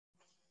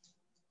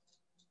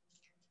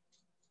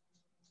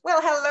Well,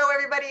 hello,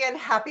 everybody, and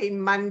happy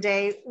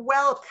Monday.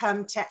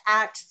 Welcome to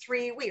Act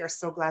 3. We are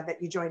so glad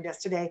that you joined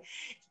us today.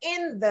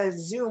 In the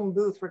Zoom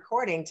booth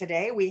recording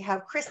today, we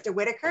have Krista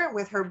Whittaker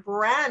with her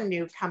brand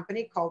new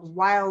company called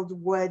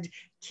Wildewood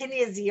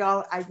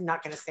I'm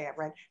not going to say it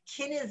right,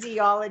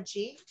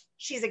 Kinesiology.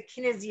 She's a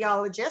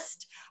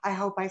kinesiologist. I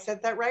hope I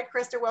said that right.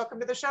 Krista,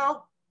 welcome to the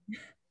show.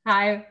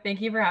 Hi,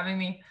 thank you for having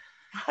me.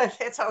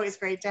 It's always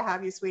great to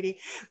have you,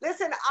 sweetie.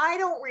 Listen, I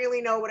don't really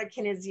know what a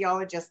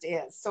kinesiologist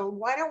is. So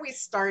why don't we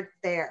start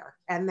there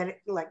and then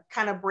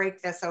kind of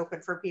break this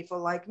open for people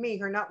like me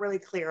who are not really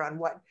clear on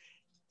what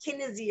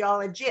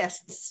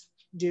kinesiologists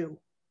do.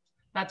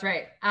 That's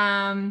right.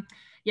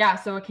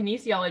 So a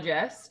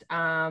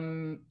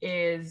kinesiologist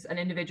is an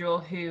individual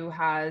who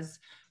has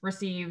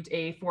received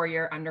a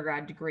 4-year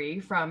undergrad degree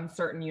from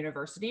certain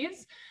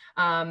universities.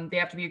 They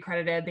have to be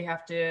accredited. They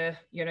have to,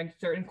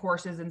 certain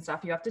courses and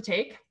stuff you have to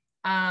take.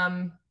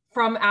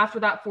 From after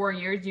that 4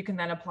 years, you can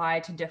then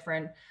apply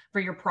to for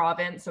your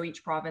province. So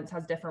each province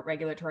has different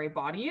regulatory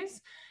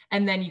bodies,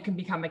 and then you can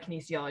become a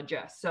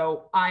kinesiologist.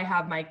 So I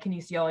have my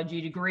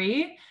kinesiology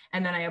degree,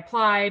 and then I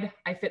applied,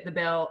 I fit the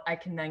bill, I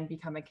can then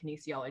become a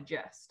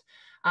kinesiologist.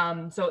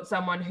 So it's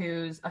someone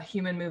who's a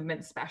human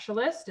movement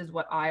specialist is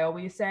what I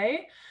always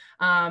say.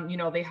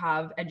 They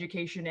have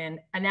education in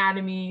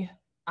anatomy,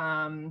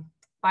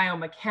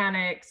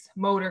 biomechanics,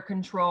 motor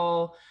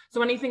control.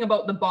 So anything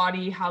about the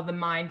body, how the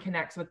mind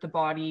connects with the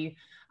body,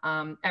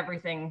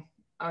 everything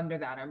under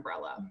that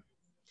umbrella.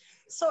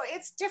 So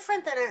it's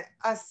different than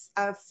a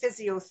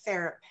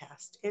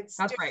physiotherapist. That's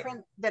different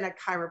right. Than a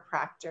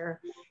chiropractor,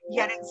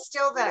 yet it's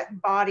still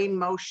that body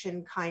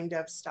motion kind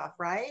of stuff,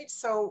 right?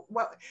 So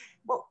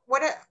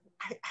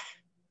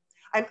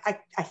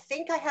I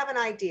think I have an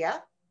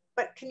idea,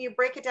 but can you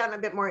break it down a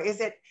bit more?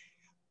 Is it,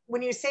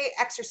 when you say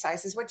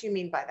exercises, what do you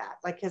mean by that?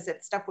 Like, is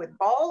it stuff with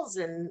balls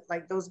and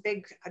like those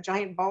big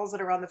giant balls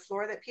that are on the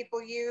floor that people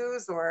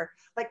use, or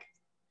like,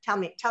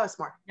 tell us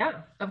more.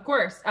 Yeah, of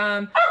course.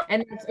 And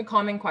it's a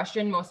common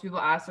question. Most people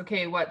ask,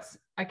 okay, what's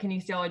a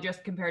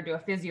kinesiologist compared to a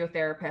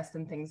physiotherapist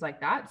and things like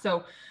that.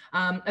 So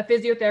a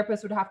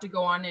physiotherapist would have to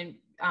go on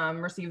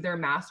and receive their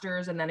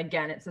master's. And then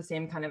again, it's the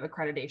same kind of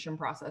accreditation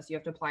process. You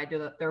have to apply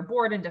to their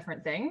board and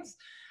different things.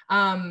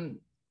 A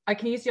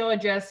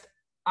kinesiologist,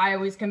 I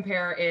always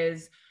compare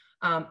is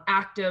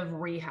active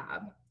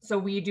rehab. So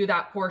we do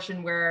that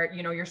portion where,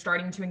 you're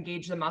starting to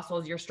engage the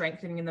muscles, you're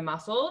strengthening the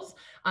muscles.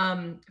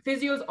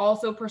 Physios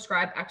also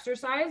prescribe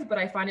exercise, but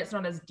I find it's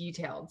not as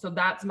detailed. So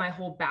that's my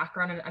whole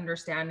background and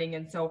understanding.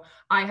 And so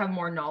I have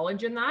more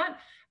knowledge in that.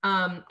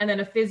 And then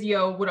a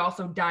physio would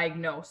also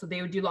diagnose. So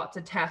they would do lots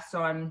of tests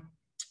on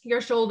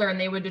your shoulder and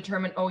they would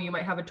determine, oh, you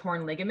might have a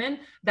torn ligament.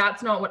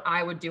 That's not what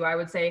I would do. I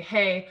would say,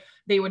 hey,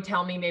 they would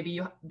tell me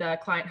maybe the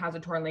client has a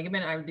torn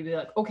ligament. I would be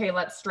like, okay,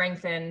 let's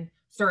strengthen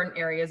certain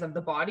areas of the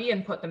body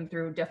and put them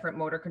through different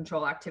motor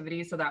control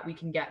activities so that we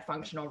can get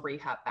functional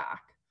rehab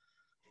back.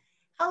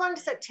 How long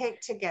does it take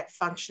to get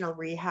functional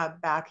rehab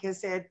back?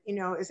 Is it,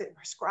 is it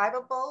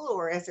prescribable,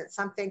 or is it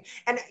something?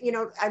 And,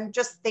 I'm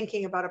just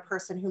thinking about a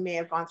person who may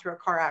have gone through a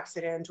car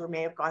accident or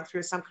may have gone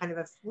through some kind of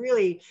a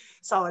really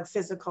solid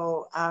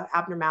physical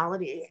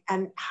abnormality,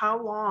 and how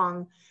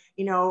long,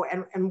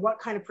 and what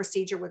kind of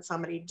procedure would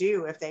somebody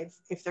do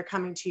if they're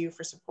coming to you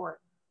for support?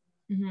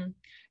 Mm-hmm.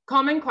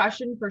 Common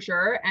question for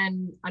sure.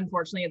 And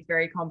unfortunately, it's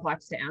very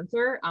complex to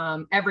answer.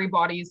 Every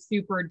body is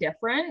super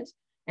different.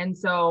 And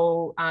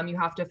so you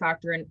have to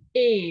factor in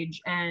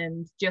age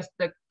and just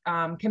the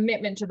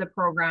commitment to the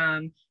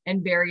program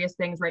and various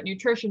things, right?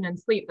 Nutrition and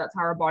sleep, that's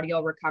how our body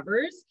all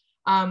recovers.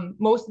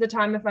 Most of the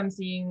time, if I'm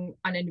seeing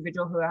an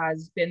individual who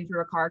has been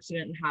through a car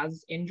accident and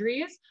has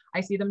injuries,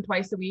 I see them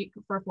twice a week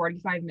for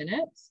 45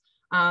 minutes.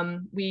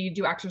 We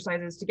do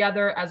exercises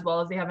together, as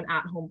well as they have an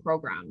at-home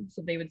program.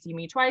 So they would see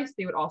me twice.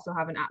 They would also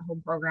have an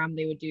at-home program.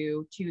 They would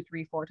do 2,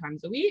 3, 4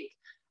 times a week.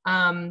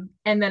 And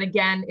then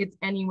again, it's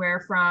anywhere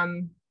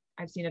from,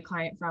 I've seen a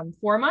client from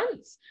 4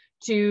 months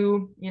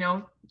to,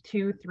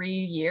 2, 3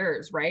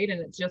 years, right? And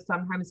it just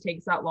sometimes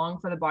takes that long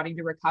for the body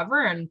to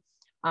recover. And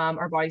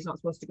our body's not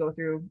supposed to go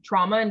through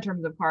trauma in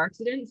terms of car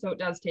accidents. So it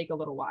does take a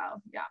little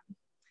while. Yeah.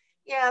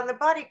 Yeah, the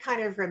body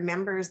kind of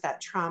remembers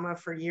that trauma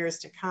for years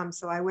to come.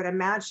 So I would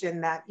imagine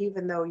that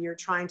even though you're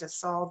trying to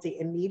solve the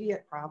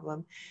immediate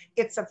problem,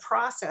 it's a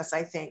process,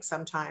 I think,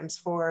 sometimes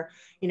for,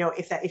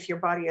 if your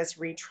body is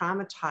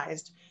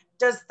re-traumatized.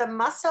 Does the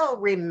muscle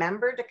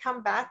remember to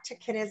come back to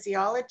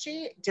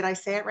kinesiology? Did I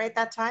say it right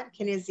that time?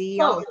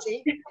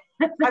 Kinesiology?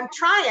 I'm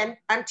trying.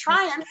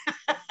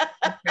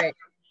 Right.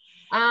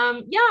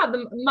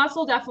 The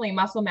muscle, definitely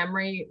muscle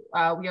memory.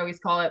 We always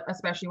call it,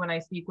 especially when I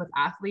speak with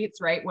athletes,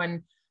 right?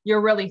 When you're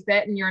really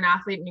fit and you're an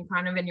athlete and you're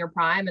kind of in your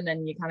prime, and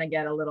then you kind of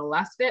get a little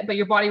less fit, but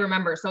your body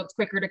remembers. So it's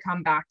quicker to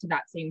come back to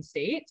that same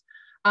state.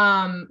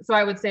 So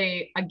I would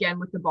say, again,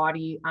 with the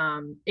body,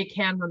 it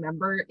can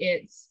remember.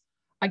 It's,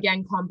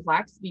 again,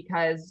 complex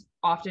because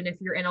often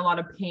if you're in a lot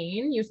of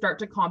pain, you start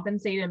to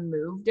compensate and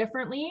move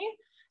differently.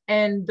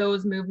 And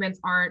those movements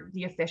aren't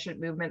the efficient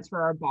movements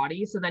for our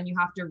body. So then you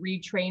have to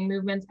retrain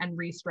movements and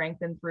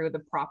re-strengthen through the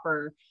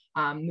proper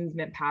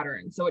movement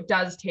pattern. So it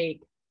does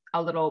take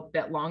a little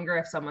bit longer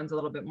if someone's a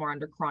little bit more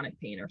under chronic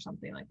pain or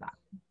something like that.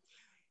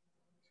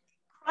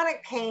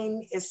 Chronic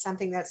pain is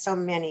something that so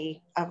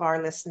many of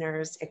our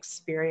listeners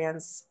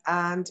experience.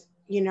 And,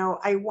 you know,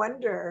 I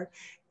wonder,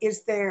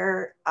 is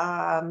there,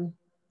 I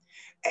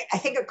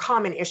think a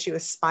common issue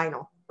is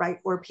spinal, right?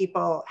 Where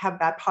people have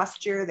bad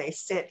posture, they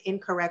sit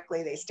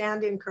incorrectly, they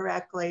stand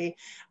incorrectly.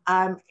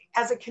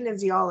 As a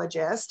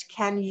kinesiologist,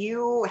 can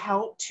you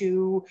help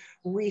to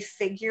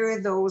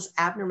refigure those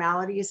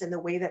abnormalities in the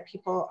way that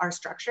people are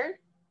structured?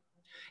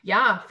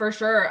 Yeah, for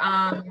sure.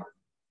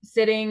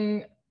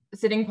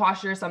 Sitting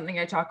posture is something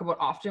I talk about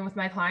often with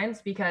my clients,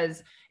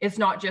 because it's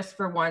not just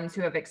for ones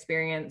who have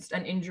experienced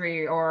an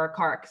injury or a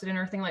car accident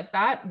or thing like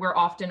that. We're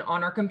often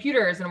on our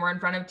computers and we're in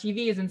front of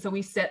TVs, and so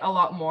we sit a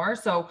lot more.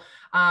 So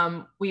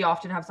we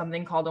often have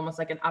something called almost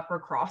like an upper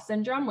cross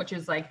syndrome, which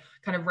is like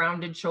kind of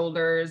rounded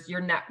shoulders,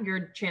 your neck,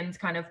 your chin's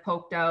kind of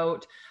poked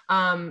out,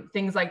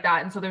 things like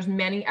that. And so there's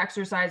many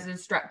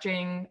exercises,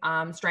 stretching,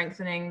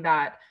 strengthening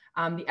that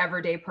the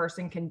everyday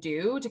person can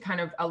do to kind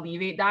of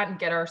alleviate that and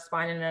get our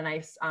spine in a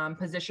nice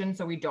position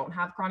so we don't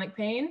have chronic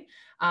pain.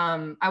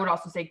 I would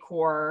also say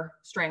core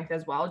strength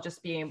as well.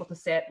 Just being able to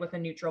sit with a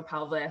neutral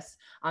pelvis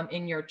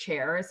in your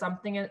chair is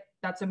something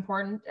that's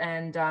important.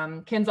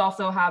 And kins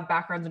also have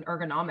backgrounds in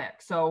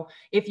ergonomics. So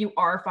if you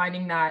are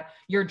finding that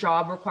your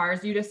job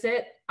requires you to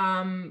sit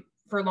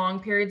for long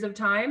periods of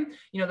time,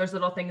 you know, there's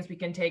little things we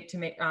can take to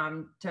make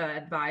to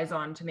advise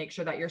on to make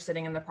sure that you're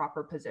sitting in the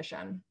proper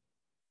position.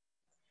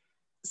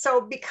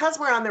 So because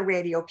we're on the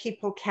radio,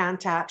 people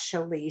can't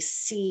actually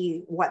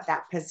see what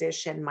that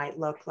position might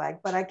look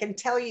like. But I can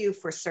tell you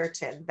for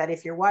certain that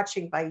if you're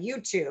watching by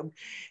YouTube,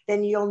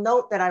 then you'll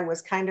note that I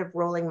was kind of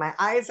rolling my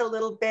eyes a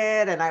little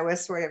bit and I was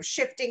sort of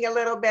shifting a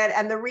little bit.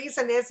 And the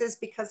reason is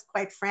because,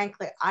 quite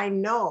frankly, I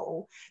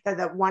know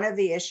that one of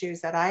the issues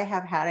that I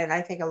have had, and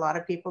I think a lot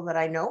of people that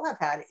I know have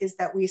had, is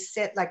that we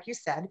sit, like you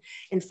said,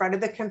 in front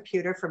of the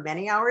computer for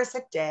many hours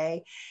a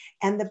day,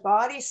 and the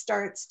body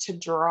starts to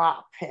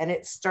drop and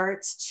it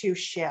starts to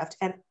shift.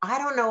 And I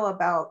don't know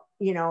about,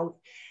 you know,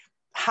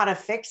 how to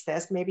fix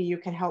this. Maybe you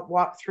can help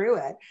walk through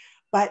it.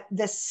 But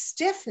the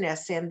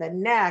stiffness in the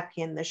neck,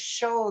 in the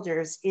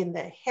shoulders, in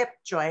the hip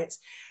joints,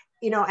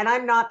 you know, and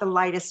I'm not the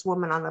lightest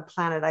woman on the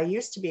planet. I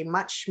used to be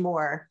much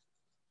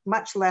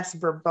less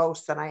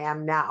verbose than I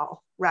am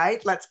now,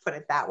 right? Let's put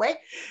it that way.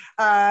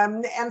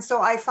 And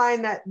so I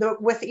find that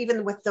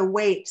even with the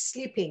weight,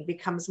 sleeping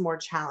becomes more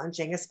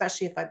challenging,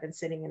 especially if I've been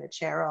sitting in a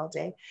chair all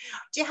day.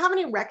 Do you have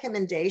any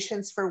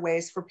recommendations for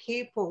ways for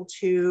people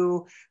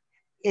to,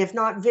 if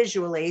not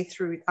visually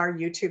through our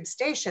YouTube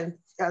station,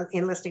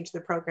 in listening to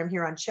the program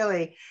here on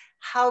Chile,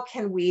 how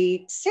can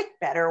we sit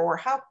better,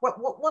 or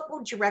what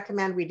would you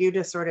recommend we do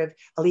to sort of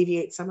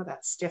alleviate some of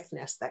that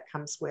stiffness that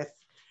comes with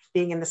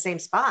being in the same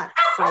spot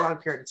for a long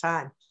period of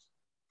time?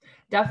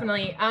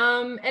 Definitely.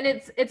 And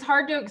it's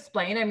hard to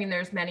explain. I mean,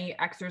 there's many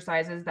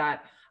exercises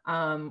that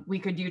we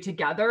could do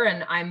together,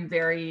 and I'm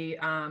very,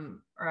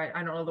 or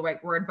I don't know the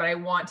right word, but I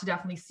want to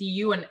definitely see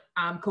you and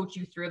coach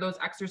you through those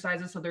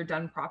exercises so they're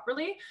done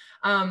properly.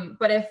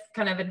 But if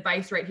kind of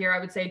advice right here, I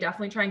would say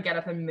definitely try and get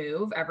up and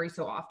move every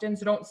so often.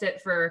 So don't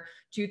sit for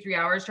 2-3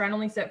 hours, try and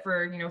only sit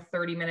for,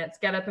 30 minutes,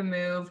 get up and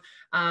move.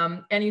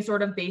 Any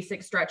sort of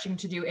basic stretching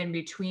to do in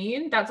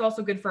between. That's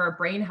also good for our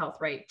brain health,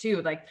 right?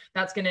 Too. Like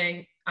that's going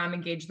to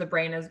engage the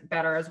brain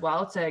better as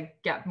well to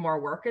get more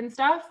work and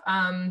stuff.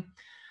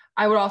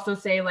 I would also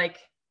say, like,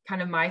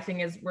 kind of my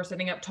thing is we're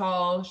sitting up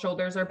tall,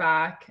 shoulders are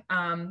back,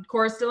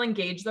 core is still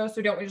engaged though. So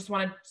we don't just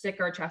want to stick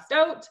our chest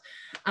out.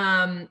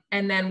 And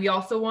then we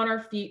also want our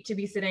feet to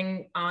be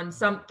sitting on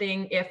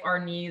something if our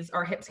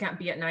hips can't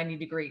be at 90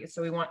 degrees.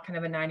 So we want kind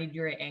of a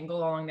 90-degree angle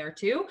along there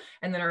too.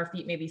 And then our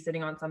feet may be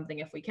sitting on something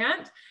if we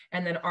can't.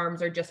 And then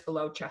arms are just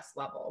below chest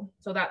level.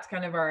 So that's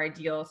kind of our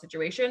ideal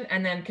situation.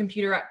 And then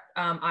computer at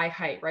eye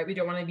height, right? We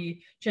don't want to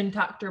be chin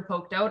tucked or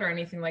poked out or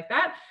anything like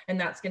that. And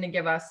that's going to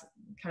give us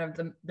kind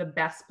of the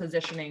best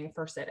positioning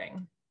for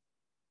sitting.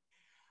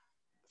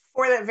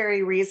 For that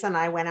very reason,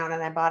 I went out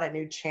and I bought a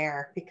new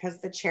chair, because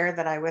the chair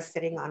that I was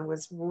sitting on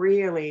was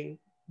really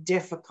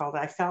difficult.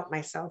 I felt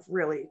myself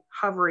really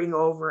hovering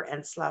over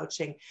and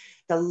slouching.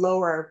 The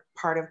lower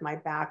part of my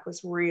back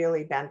was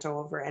really bent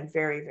over and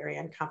very, very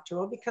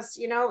uncomfortable, because,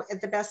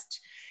 at the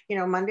best,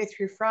 Monday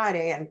through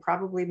Friday, and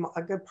probably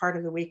a good part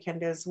of the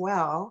weekend as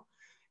well,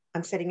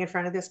 I'm sitting in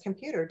front of this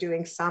computer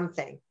doing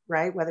something,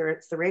 right? Whether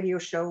it's the radio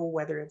show,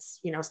 whether it's,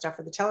 stuff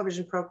for the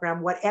television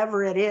program,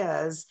 whatever it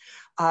is,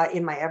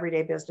 in my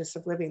everyday business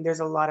of living, there's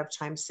a lot of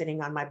time sitting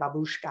on my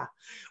babushka,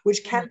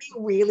 which can be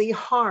really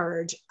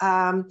hard.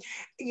 A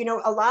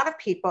lot of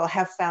people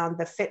have found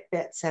the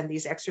Fitbits and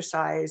these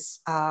exercise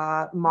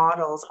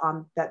models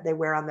that they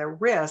wear on their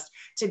wrist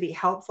to be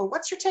helpful.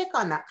 What's your take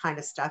on that kind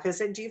of stuff?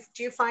 Do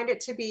you find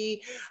it to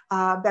be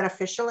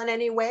beneficial in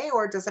any way,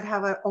 or does it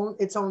have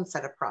its own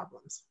set of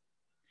problems?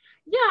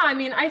 Yeah, I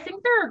mean, I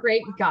think they're a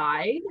great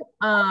guide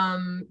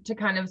to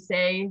kind of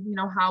say, you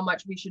know, how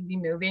much we should be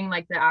moving.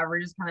 Like the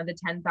average is kind of the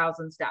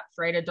 10,000 steps,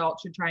 right?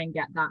 Adults should try and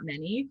get that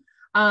many.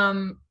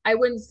 I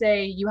wouldn't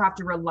say you have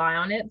to rely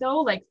on it though.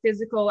 Like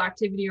physical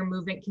activity or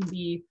movement can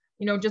be,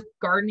 you know, just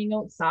gardening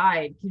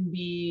outside, can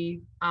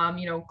be,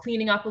 you know,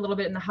 cleaning up a little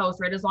bit in the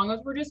house, right? As long as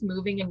we're just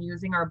moving and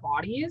using our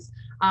bodies.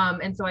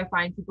 And so I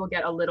find people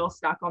get a little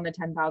stuck on the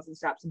 10,000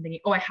 steps and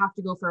thinking, oh, I have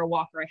to go for a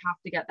walk or I have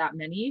to get that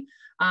many.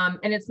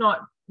 And it's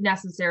not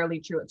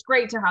necessarily true. It's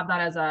great to have that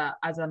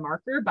as a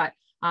marker, but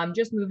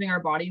just moving our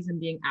bodies and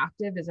being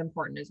active is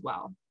important as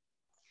well.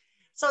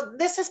 So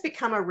this has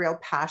become a real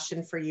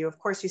passion for you. Of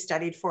course, you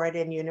studied for it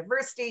in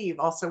university. You've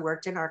also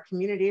worked in our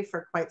community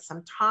for quite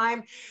some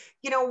time.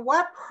 You know,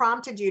 what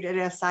prompted you to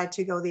decide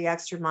to go the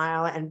extra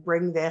mile and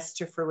bring this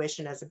to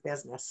fruition as a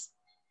business?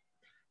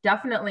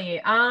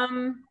 Definitely.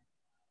 I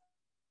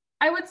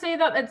would say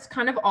that it's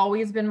kind of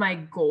always been my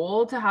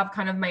goal to have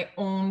kind of my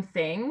own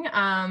thing.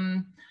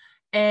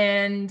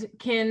 And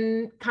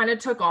kin kind of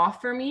took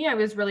off for me. I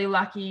was really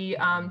lucky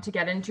to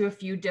get into a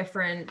few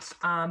different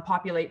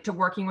to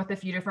working with a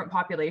few different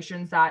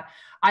populations that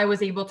I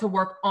was able to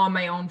work on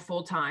my own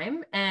full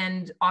time.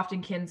 And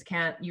often kins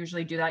can't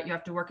usually do that. You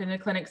have to work in a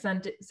clinic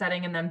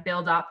setting and then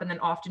build up. And then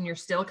often you're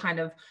still kind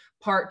of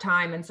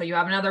part-time. And so you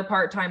have another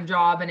part-time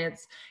job and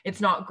it's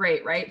not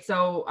great, right?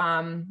 So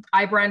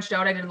I branched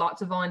out. I did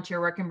lots of volunteer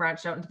work and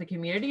branched out into the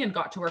community and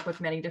got to work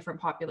with many different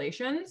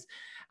populations.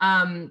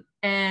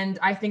 And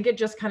I think it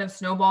just kind of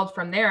snowballed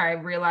from there. I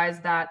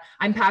realized that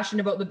I'm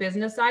passionate about the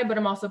business side, but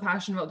I'm also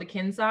passionate about the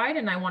kin side,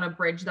 and I want to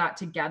bridge that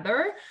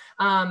together.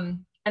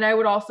 And I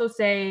would also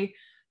say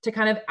to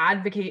kind of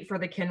advocate for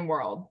the kin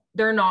world.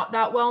 They're not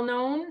that well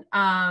known.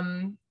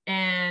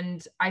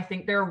 And I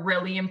think they're a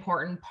really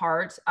important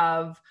part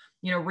of,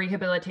 you know,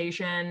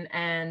 rehabilitation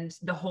and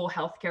the whole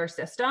healthcare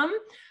system,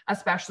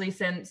 especially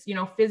since, you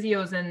know,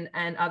 physios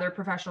and other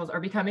professionals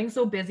are becoming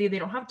so busy, they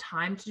don't have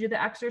time to do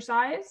the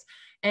exercise.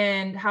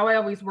 And how I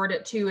always word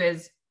it too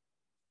is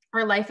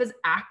our life is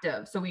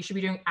active. So we should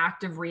be doing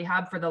active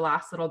rehab for the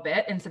last little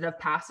bit instead of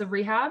passive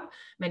rehab.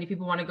 Many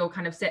people want to go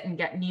kind of sit and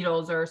get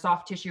needles or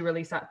soft tissue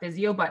release at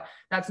physio, but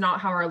that's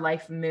not how our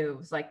life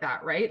moves like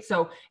that, right?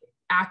 So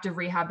active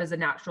rehab is a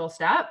natural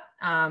step.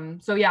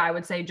 So yeah, I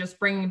would say just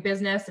bringing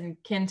business and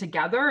kin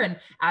together and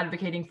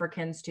advocating for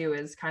kins too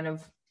is kind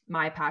of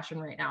my passion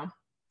right now.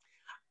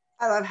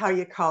 I love how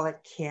you call it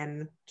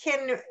kin.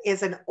 Kin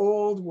is an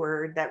old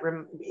word that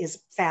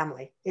is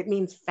family. It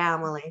means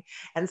family.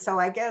 And so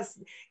I guess,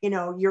 you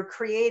know, you're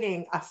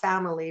creating a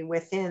family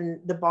within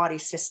the body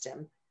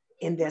system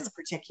in this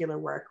particular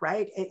work,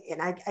 right?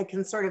 And I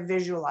can sort of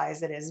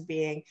visualize it as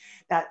being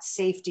that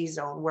safety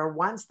zone where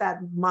once that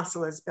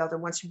muscle is built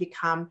and once you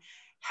become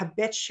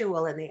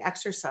habitual in the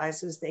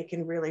exercises, they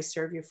can really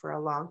serve you for a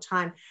long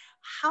time.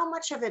 How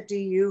much of it do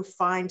you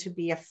find to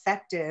be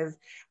effective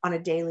on a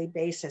daily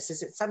basis?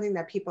 Is it something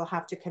that people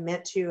have to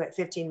commit to at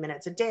 15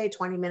 minutes a day,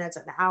 20 minutes,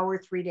 an hour,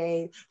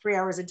 3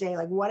 hours a day?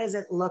 Like, what does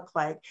it look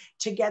like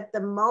to get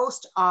the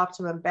most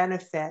optimum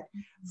benefit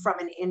from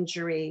an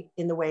injury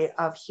in the way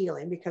of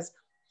healing? Because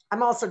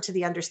I'm also to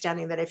the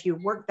understanding that if you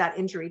work that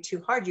injury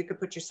too hard, you could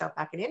put yourself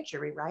back in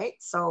injury, right?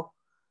 So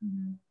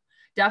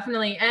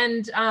definitely.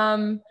 And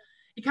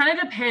it kind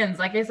of depends.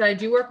 Like I said, I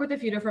do work with a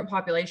few different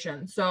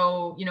populations.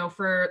 So, you know,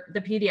 for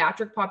the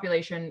pediatric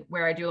population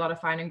where I do a lot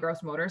of fine and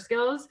gross motor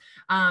skills,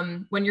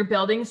 when you're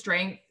building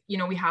strength, you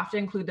know, we have to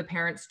include the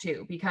parents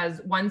too,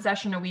 because one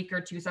session a week or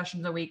 2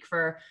 sessions a week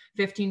for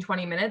 15,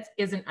 20 minutes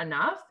isn't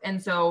enough.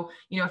 And so,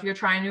 you know, if you're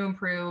trying to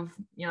improve,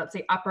 you know, let's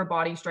say upper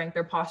body strength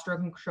or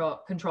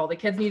postural control, the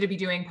kids need to be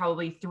doing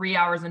probably 3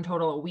 hours in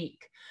total a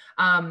week.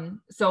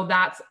 So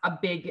that's a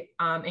big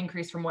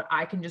increase from what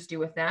I can just do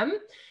with them.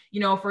 You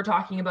know, if we're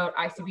talking about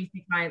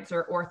ICBC clients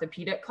or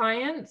orthopedic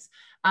clients,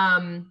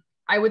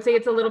 I would say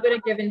it's a little bit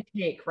of give and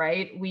take,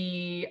 right?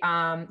 We,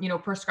 you know,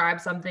 prescribe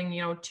something,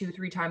 you know,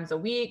 2-3 times a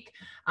week.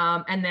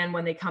 And then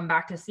when they come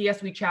back to see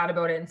us, we chat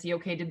about it and see,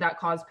 okay, did that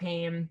cause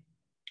pain?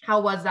 How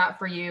was that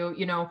for you?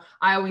 You know,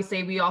 I always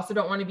say we also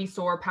don't want to be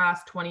sore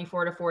past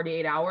 24 to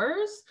 48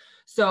 hours.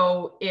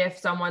 So if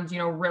someone's, you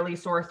know, really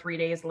sore 3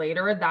 days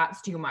later,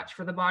 that's too much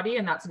for the body.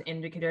 And that's an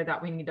indicator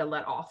that we need to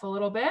let off a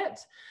little bit.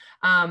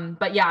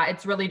 But yeah,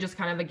 it's really just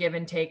kind of a give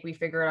and take. We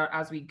figure it out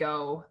as we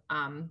go,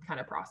 kind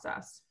of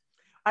process.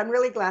 I'm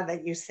really glad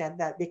that you said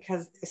that,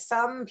 because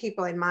some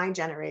people in my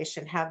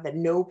generation have the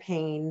no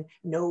pain,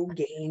 no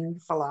gain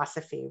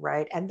philosophy,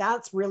 right? And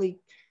that's really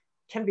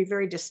can be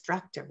very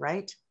destructive,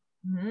 right?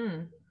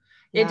 Mm-hmm.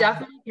 Yeah. It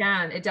definitely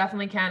can. It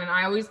definitely can. And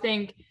I always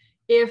think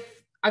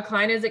if a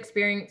client has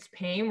experienced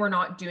pain, we're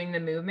not doing the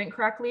movement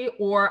correctly,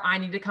 or I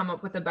need to come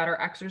up with a better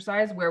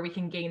exercise where we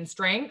can gain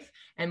strength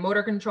and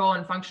motor control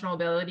and functional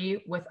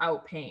ability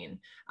without pain.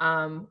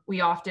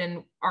 We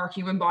often our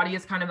human body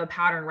is kind of a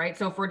pattern, right?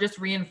 So if we're just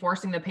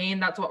reinforcing the pain,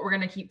 that's what we're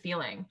going to keep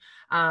feeling.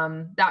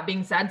 That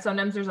being said,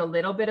 sometimes there's a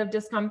little bit of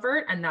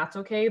discomfort and that's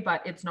okay,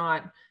 but it's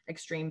not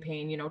extreme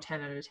pain,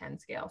 10 out of 10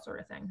 scale sort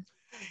of thing.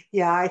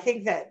 Yeah, I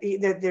think that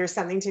there's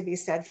something to be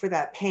said for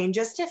that pain,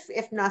 just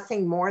if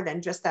nothing more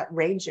than just that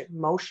range of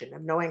motion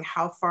of knowing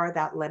how far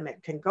that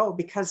limit can go.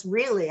 Because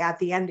really at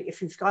the end,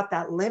 if you've got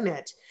that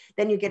limit,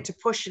 then you get to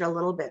push it a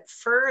little bit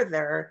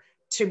further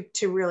to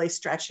really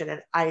stretch it.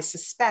 And I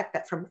suspect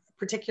that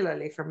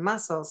particularly for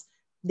muscles,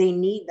 they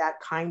need that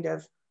kind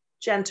of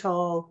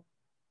gentle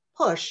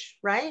push,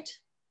 right?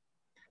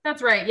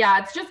 That's right.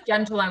 Yeah, it's just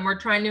gentle, and we're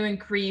trying to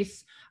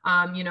increase,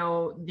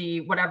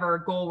 the whatever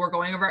goal we're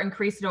going over,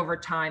 increase it over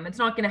time. It's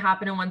not going to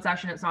happen in one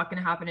session. It's not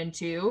going to happen in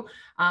two.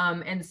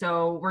 And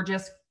so we're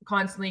just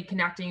constantly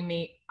connecting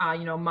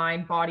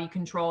mind, body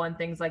control and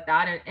things like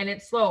that. And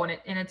it's slow and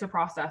it's a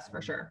process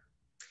for sure.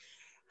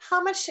 How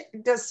much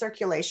does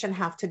circulation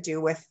have to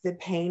do with the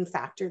pain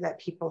factor that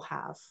people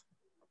have?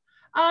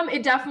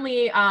 It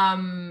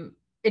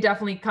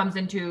definitely comes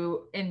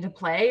into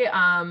play.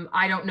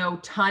 I don't know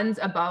tons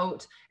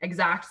about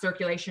exact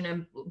circulation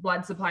and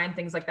blood supply and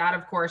things like that.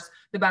 Of course,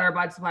 the better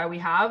blood supply we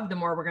have, the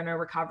more we're going to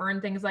recover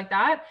and things like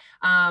that.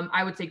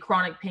 I would say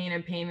chronic pain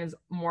is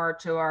more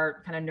to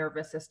our kind of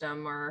nervous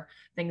system or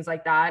things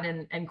like that.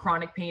 And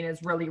chronic pain is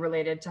really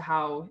related to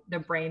how the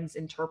brain's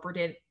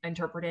interpreting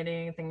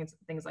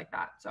things like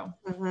that. So.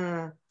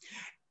 Mm-hmm.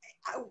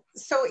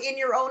 So in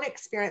your own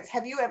experience,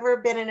 have you ever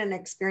been in an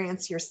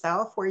experience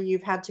yourself where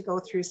you've had to go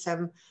through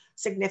some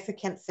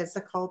significant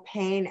physical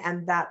pain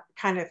and that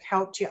kind of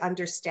helped you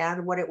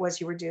understand what it was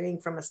you were doing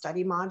from a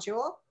study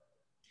module?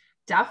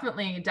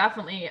 Definitely.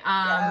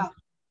 Yeah.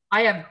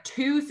 I have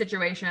two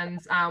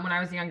situations. When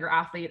I was a younger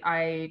athlete,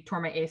 I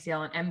tore my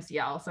ACL and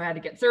MCL. So I had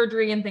to get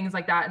surgery and things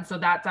like that. And so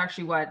that's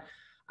actually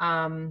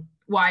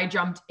why I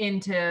jumped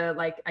into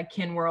like a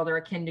kin world or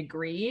a kin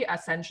degree,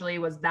 essentially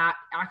was that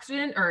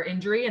accident or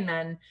injury. And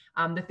then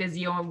the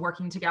physio and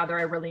working together,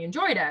 I really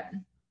enjoyed it.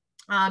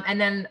 And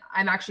then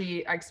I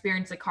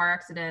experienced a car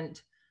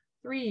accident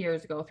 3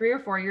 or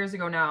 4 years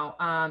ago now.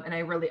 And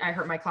I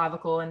hurt my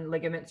clavicle and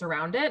ligaments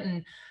around it.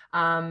 And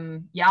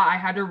I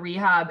had to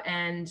rehab,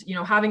 and,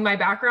 having my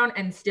background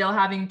and still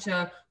having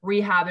to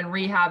rehab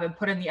and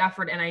put in the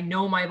effort. And I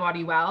know my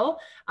body well.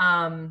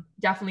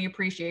 Definitely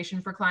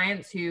appreciation for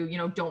clients who,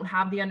 don't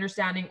have the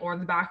understanding or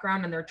the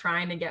background, and they're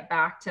trying to get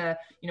back to,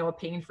 a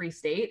pain-free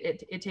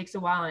state. It takes a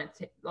while, and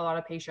it's a lot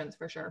of patience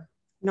for sure.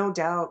 No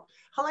doubt.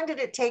 How long did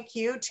it take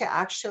you to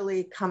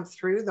actually come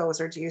through those,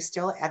 or do you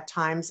still at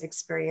times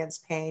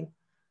experience pain?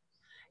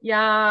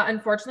 Yeah,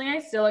 unfortunately, I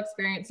still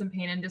experience some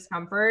pain and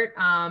discomfort.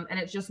 And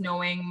it's just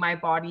knowing my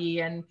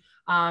body and,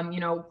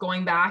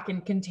 going back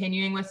and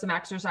continuing with some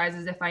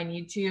exercises if I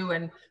need to.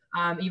 And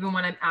even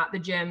when I'm at the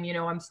gym,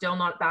 I'm still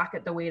not back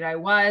at the weight I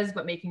was,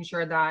 but making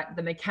sure that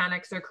the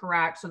mechanics are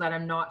correct so that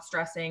I'm not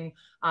stressing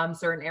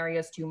certain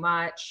areas too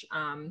much.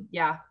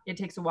 It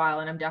takes a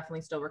while, and I'm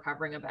definitely still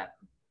recovering a bit.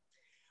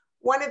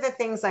 One of the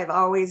things I've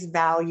always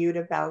valued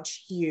about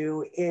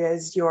you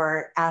is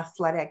your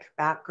athletic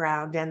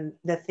background and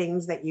the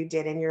things that you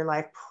did in your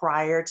life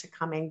prior to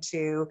coming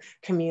to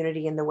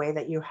community in the way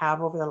that you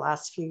have over the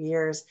last few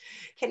years.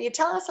 Can you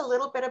tell us a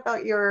little bit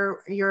about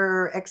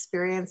your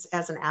experience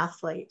as an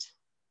athlete?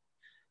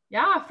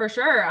 Yeah, for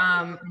sure.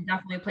 It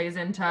definitely plays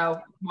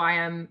into why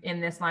I'm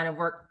in this line of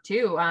work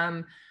too.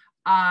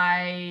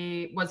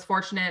 I was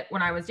fortunate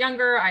when I was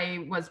younger.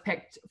 I was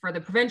picked for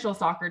the provincial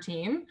soccer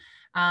team.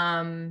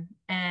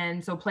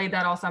 And so played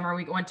that all summer.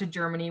 We went to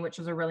Germany, which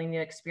was a really neat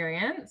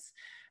experience.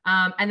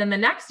 And then the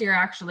next year,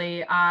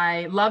 actually,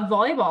 I loved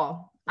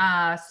volleyball.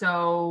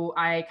 So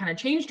I kind of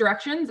changed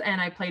directions and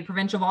I played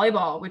provincial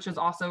volleyball, which was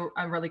also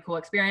a really cool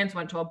experience.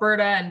 Went to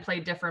Alberta and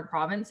played different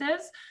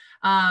provinces.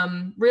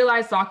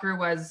 Realized soccer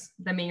was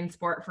the main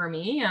sport for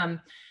me.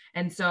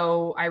 And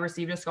so I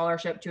received a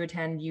scholarship to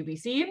attend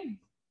UBC.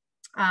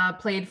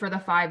 Played for the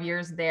 5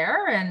 years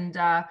there. And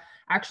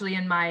actually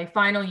in my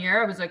final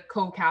year, I was a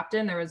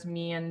co-captain. There was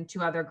me and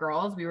two other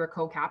girls. We were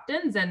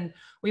co-captains and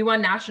we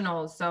won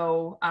nationals.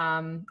 So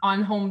on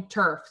home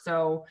turf.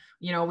 So,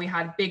 we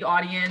had big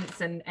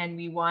audience and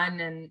we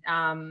won.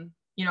 And,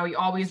 you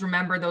always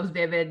remember those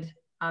vivid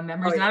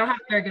memories. And I don't have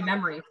a very good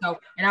memory. So,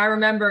 and I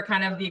remember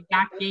kind of the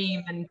exact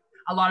game and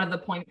a lot of the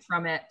points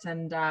from it.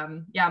 And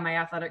my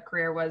athletic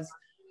career was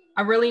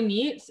a really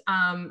neat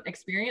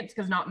experience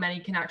because not many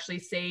can actually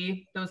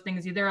say those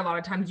things either. A lot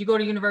of times you go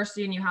to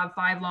university and you have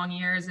 5 long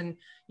years and,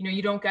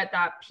 you don't get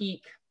that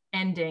peak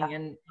ending.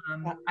 And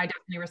I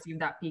definitely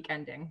received that peak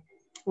ending.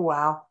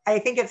 Wow. I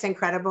think it's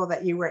incredible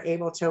that you were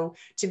able to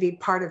be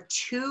part of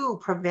 2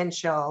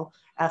 provincial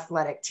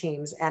athletic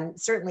teams. And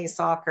certainly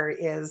soccer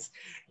is,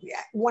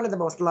 one of the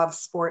most loved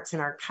sports in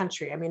our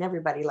country. I mean,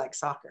 everybody likes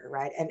soccer,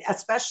 right? And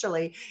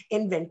especially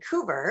in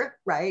Vancouver,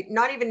 right?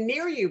 Not even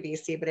near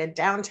UBC, but in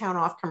downtown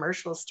off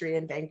Commercial Street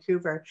in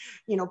Vancouver,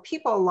 you know,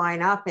 people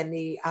line up in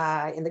the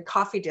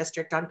coffee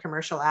district on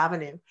Commercial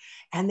Avenue,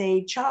 and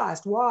they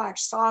just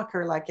watch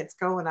soccer like it's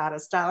going out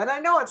of style. And I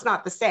know it's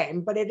not the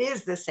same, but it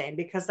is the same,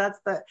 because that's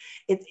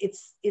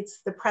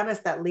it's the premise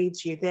that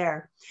leads you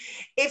there.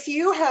 If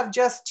you have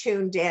just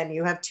tuned in,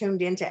 you have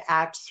tuned into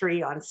Act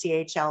 3 on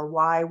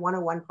CHLY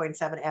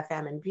 101.7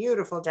 FM in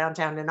beautiful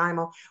downtown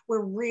Nanaimo.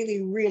 We're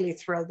really, really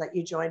thrilled that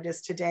you joined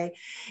us today.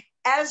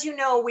 As you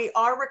know, we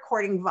are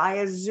recording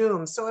via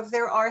Zoom. So if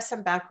there are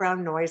some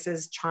background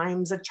noises,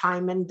 chimes a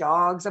chiming,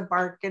 dogs a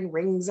barking,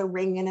 rings a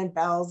ringing, and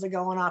bells are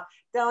going off,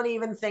 don't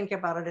even think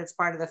about it. It's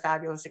part of the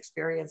fabulous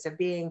experience of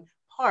being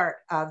part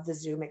of the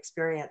Zoom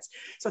experience.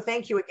 So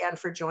thank you again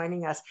for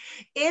joining us.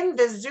 In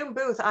the Zoom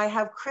booth, I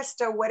have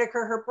Krista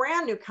Whittaker. Her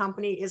brand new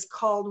company is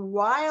called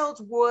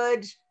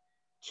Wildewood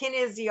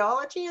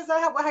Kinesiology. Is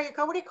that how you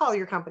call, what do you call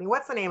your company?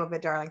 What's the name of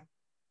it, darling?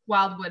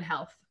 Wildewood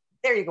Health.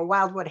 There you go,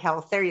 Wildewood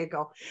Health, there you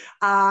go.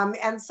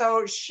 And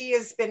so she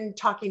has been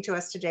talking to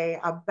us today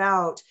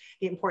about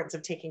the importance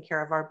of taking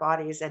care of our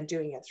bodies and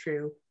doing it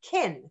through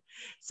kin.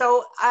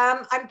 So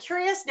I'm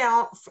curious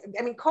now,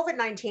 I mean,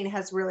 COVID-19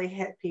 has really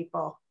hit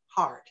people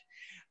hard.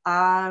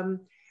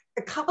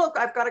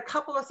 I've got a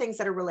couple of things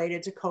that are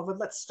related to COVID.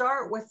 Let's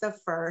start with the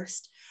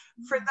first.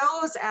 For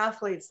those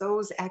athletes,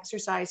 those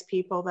exercise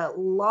people that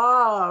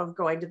love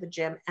going to the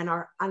gym and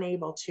are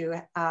unable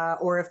to,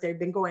 or if they've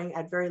been going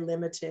at very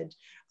limited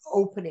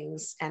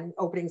openings and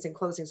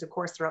closings, of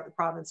course, throughout the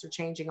province are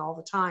changing all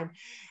the time.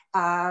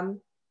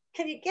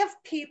 Can you give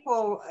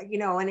people, you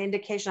know, an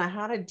indication on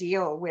how to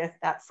deal with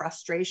that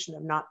frustration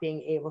of not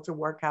being able to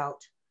work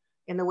out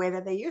in the way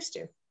that they used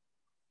to?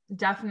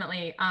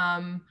 Definitely.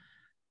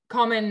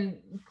 Common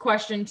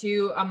question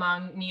too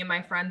among me and my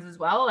friends as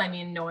well. I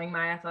mean, knowing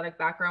my athletic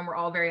background, we're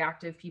all very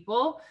active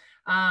people.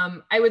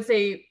 I would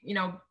say, you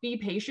know, be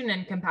patient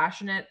and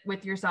compassionate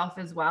with yourself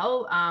as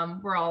well.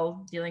 We're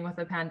all dealing with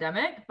a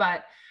pandemic,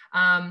 but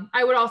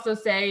I would also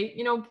say,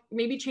 you know,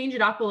 maybe change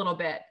it up a little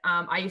bit.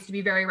 I used to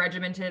be very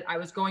regimented. I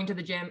was going to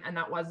the gym and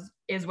that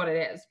is what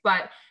it is.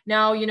 But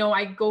now, you know,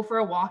 I go for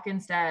a walk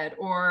instead,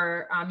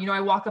 or, you know,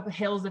 I walk up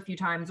hills a few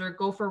times or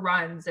go for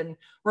runs. And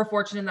we're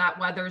fortunate that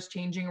weather's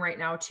changing right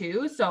now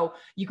too. So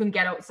you can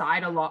get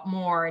outside a lot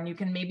more and you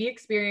can maybe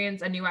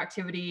experience a new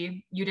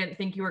activity you didn't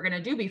think you were going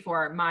to do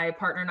before. My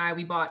partner and I,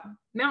 we bought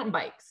mountain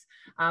bikes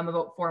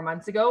about 4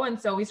 months ago. And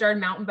so we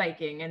started mountain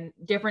biking and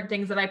different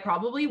things that I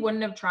probably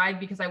wouldn't have tried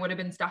because I would have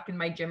been stuck in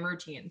my gym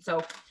routine.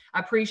 So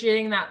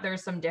appreciating that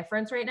there's some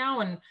difference right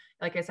now. And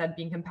like I said,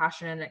 being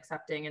compassionate and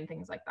accepting and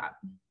things like that.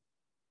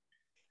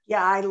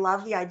 Yeah, I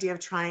love the idea of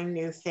trying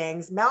new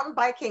things. Mountain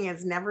biking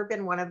has never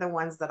been one of the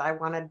ones that I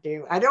want to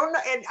do. I don't know,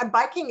 and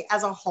biking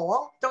as a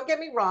whole, don't get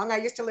me wrong. I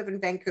used to live in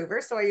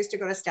Vancouver, so I used to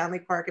go to Stanley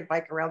Park and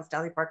bike around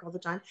Stanley Park all the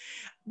time.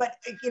 But,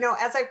 you know,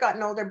 as I've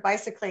gotten older,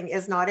 bicycling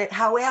is not it.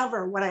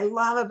 However, what I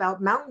love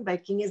about mountain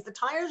biking is the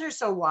tires are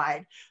so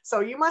wide.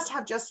 So you must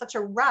have just such a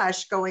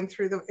rush going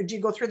through do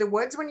you go through the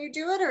woods when you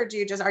do it, or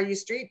are you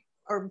street,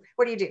 or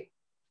what do you do?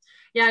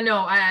 Yeah,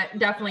 no,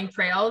 definitely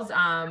trails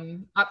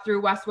up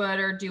through Westwood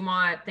or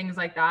Dumont, things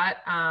like that.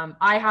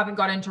 I haven't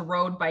got into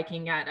road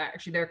biking yet.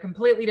 Actually, they're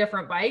completely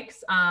different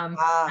bikes.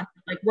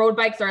 Like road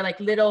bikes are like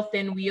little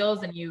thin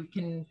wheels and you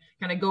can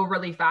kind of go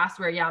really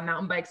fast, where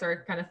mountain bikes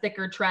are kind of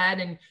thicker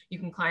tread and you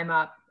can climb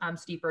up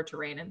steeper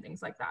terrain and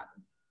things like that.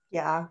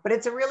 Yeah, but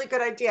it's a really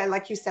good idea.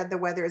 Like you said, the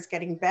weather is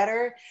getting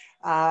better,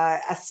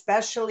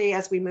 especially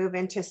as we move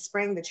into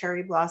spring. The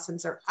cherry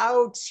blossoms are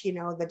out, you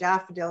know, the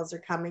daffodils are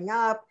coming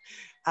up.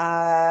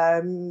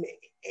 But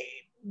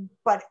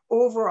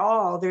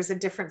overall, there's a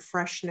different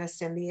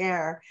freshness in the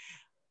air,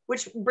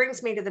 which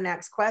brings me to the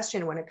next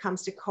question. When it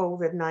comes to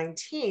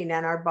COVID-19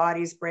 and our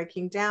bodies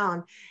breaking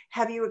down,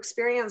 have you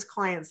experienced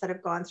clients that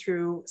have gone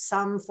through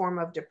some form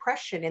of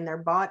depression in their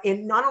body,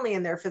 not only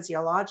in their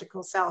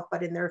physiological self,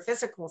 but in their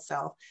physical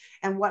self?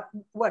 And what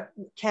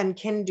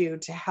can do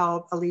to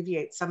help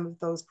alleviate some of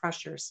those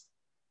pressures?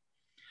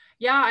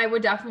 Yeah, I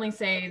would definitely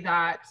say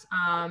that,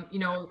 you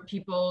know,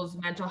 people's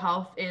mental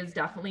health is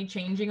definitely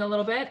changing a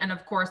little bit. And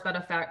of course, that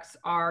affects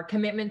our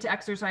commitment to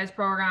exercise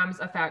programs,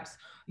 affects,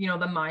 you know,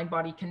 the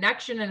mind-body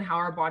connection and how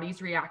our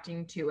body's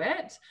reacting to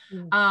it.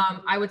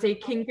 I would say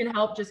kin can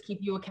help just keep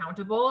you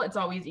accountable. It's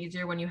always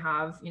easier when you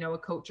have, you know, a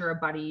coach or a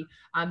buddy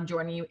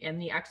joining you in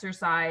the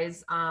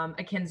exercise.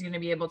 A kin's going to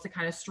be able to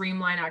kind of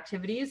streamline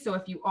activities. So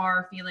if you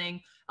are feeling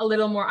a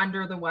little more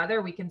under the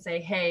weather, we can say,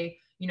 hey,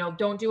 you know,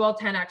 don't do all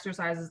 10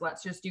 exercises.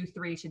 Let's just do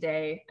 3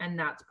 today. And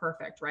that's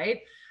perfect.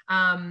 Right.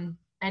 And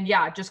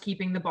yeah, just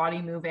keeping the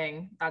body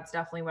moving. That's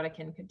definitely what a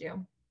kin could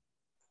do.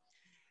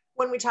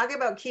 When we talk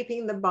about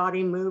keeping the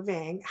body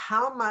moving,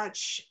 how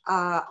much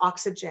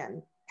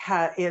oxygen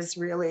is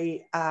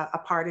really a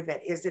part of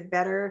it? Is it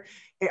better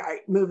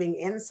moving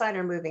inside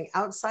or moving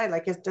outside?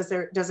 Like, does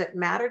it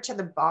matter to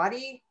the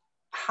body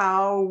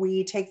how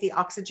we take the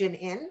oxygen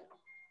in?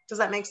 Does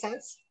that make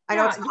sense? I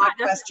know it's an odd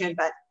question,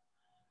 but.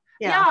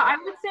 Yeah, I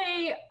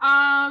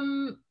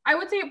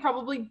would say it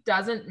probably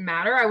doesn't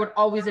matter. I would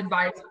always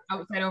advise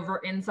outside over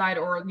inside,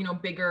 or, you know,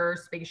 bigger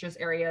spacious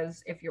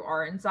areas if you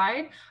are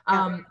inside.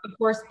 Of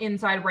course,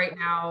 inside right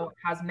now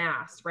has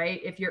masks, right?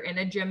 If you're in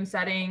a gym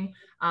setting,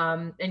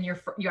 and you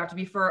have to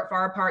be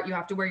far apart, you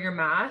have to wear your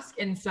mask.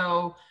 And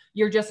so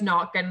you're just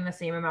not getting the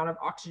same amount of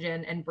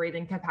oxygen and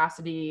breathing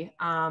capacity,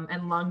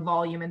 and lung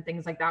volume and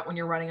things like that when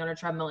you're running on a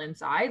treadmill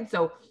inside.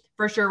 So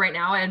for sure, right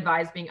now, I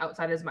advise being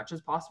outside as much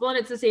as possible. And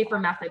it's a safer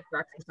method for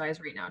exercise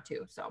right now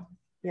too. So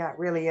yeah, it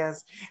really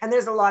is. And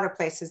there's a lot of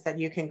places that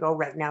you can go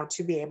right now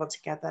to be able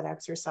to get that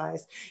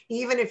exercise,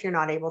 even if you're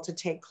not able to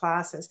take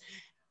classes.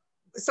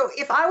 So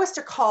if I was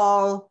to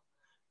call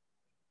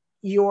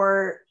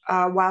your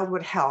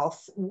Wildewood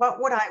Health, what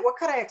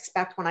could I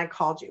expect when I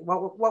called you?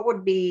 What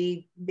would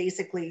be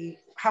basically,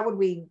 how would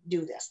we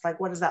do this? Like,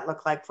 what does that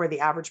look like for the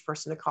average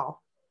person to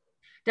call?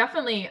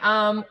 Definitely.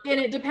 And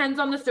it depends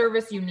on the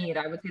service you need.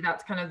 I would say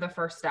that's kind of the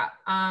first step.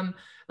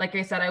 Like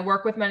I said, I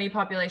work with many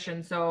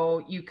populations.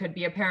 So you could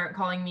be a parent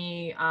calling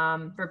me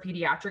for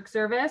pediatric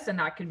service, and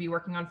that could be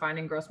working on fine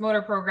and gross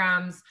motor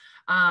programs.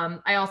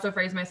 I also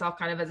phrase myself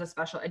kind of as a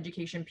special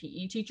education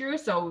PE teacher.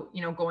 So,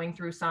 you know, going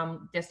through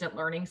some distant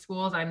learning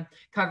schools, I'm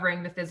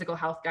covering the physical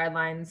health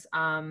guidelines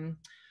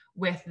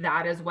with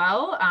that as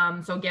well.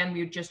 So again, we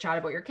would just chat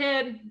about your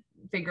kid,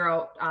 figure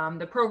out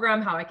the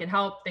program, how I can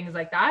help, things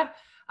like that.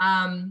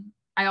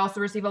 I also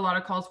receive a lot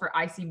of calls for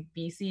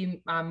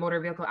ICBC, motor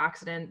vehicle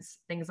accidents,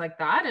 things like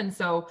that. And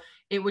so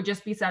it would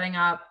just be setting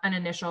up an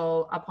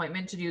initial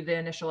appointment to do the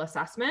initial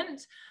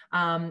assessment.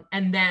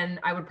 And then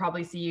I would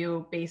probably see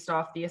you based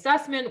off the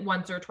assessment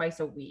once or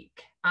twice a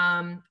week.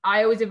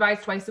 I always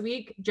advise twice a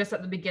week, just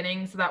at the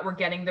beginning, so that we're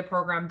getting the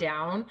program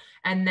down.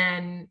 And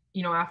then,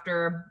 you know,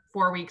 after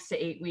 4 weeks to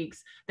 8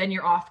 weeks, then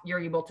you're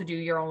able to do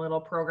your own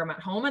little program at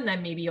home. And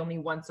then maybe only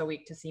once a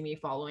week to see me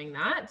following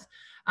that.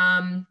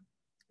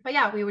 But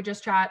yeah, we would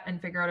just chat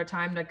and figure out a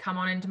time to come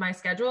on into my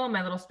schedule,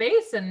 my little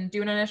space, and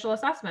do an initial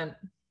assessment.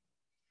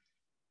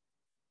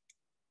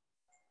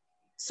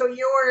 So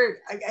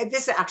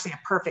this is actually a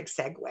perfect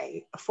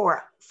segue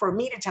for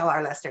me to tell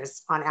our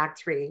listeners on Act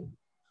 3,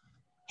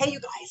 hey, you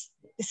guys,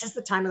 this is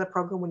the time of the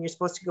program when you're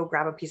supposed to go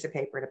grab a piece of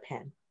paper and a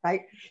pen,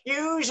 right?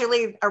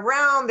 Usually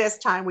around this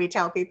time we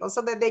tell people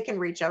so that they can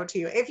reach out to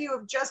you. If you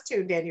have just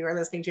tuned in, you are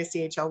listening to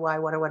CHLY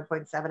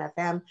 101.7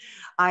 FM.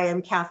 I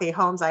am Kathy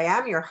Holmes. I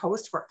am your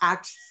host for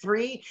Act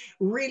 3.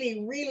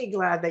 Really, really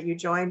glad that you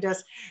joined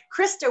us.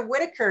 Krista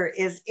Whittaker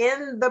is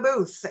in the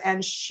booth,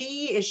 and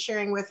she is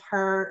sharing with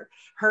her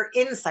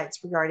insights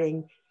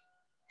regarding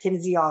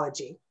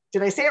kinesiology.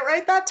 Did I say it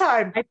right that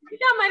time? I think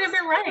that might have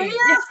been right.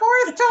 Yeah,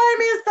 fourth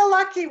time is the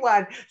lucky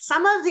one.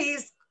 Some of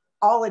these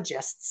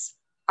ologists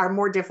are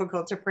more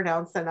difficult to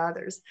pronounce than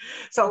others.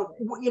 So,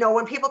 you know,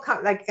 when people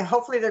come, like,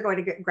 hopefully they're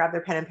going to grab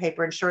their pen and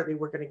paper, and shortly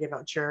we're going to give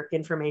out your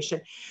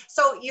information.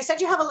 So you said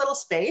you have a little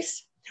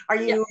space. Are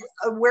you,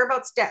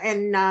 whereabouts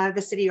in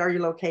the city are you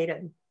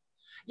located?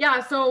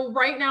 Yeah, so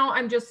right now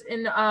I'm just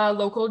in a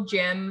local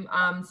gym.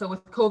 So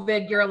with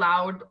COVID, you're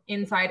allowed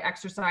inside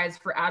exercise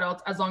for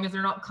adults as long as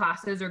they're not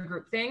classes or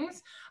group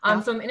things.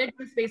 So I'm in a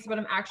gym space, but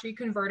I'm actually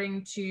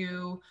converting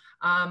to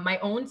my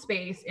own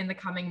space in the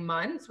coming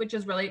months, which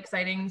is really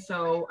exciting.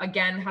 So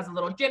again, has a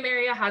little gym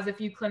area, has a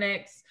few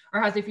clinics,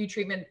 or has a few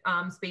treatment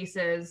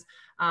spaces.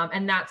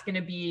 And that's going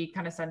to be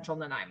kind of central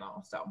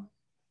Nanaimo. So.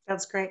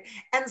 That's great.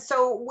 And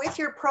so with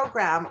your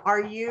program,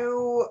 are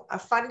you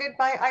funded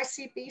by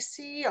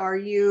ICBC? Are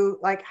you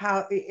like,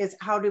 is it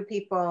part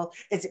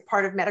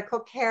of medical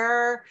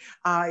care?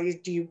 Are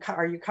you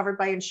covered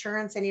by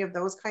insurance? Any of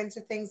those kinds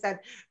of things that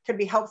could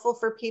be helpful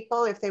for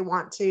people if they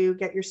want to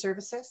get your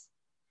services?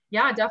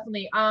 Yeah,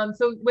 definitely.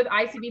 So with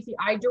ICBC,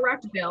 I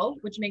direct bill,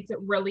 which makes it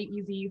really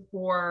easy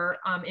for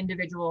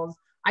individuals.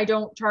 I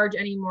don't charge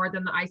any more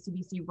than the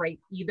ICBC rate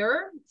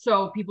either.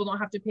 So people don't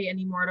have to pay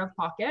any more out of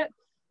pocket.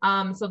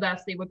 So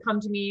that's, they would come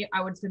to me,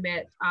 I would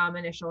submit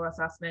initial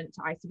assessment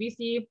to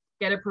ICBC,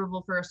 get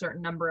approval for a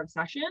certain number of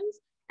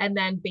sessions. And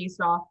then based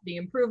off the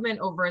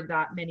improvement over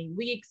that many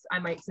weeks, I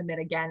might submit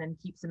again and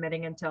keep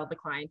submitting until the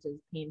client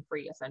is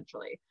pain-free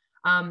essentially.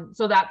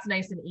 So that's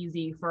nice and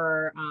easy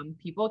for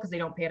people because they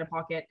don't pay out of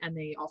pocket and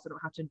they also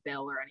don't have to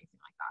bill or anything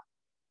like that.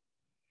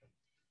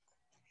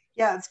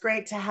 Yeah, it's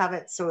great to have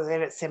it so that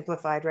it's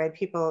simplified, right?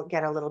 People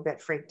get a little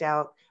bit freaked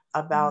out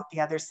about the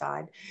other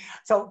side.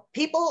 So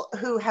people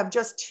who have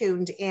just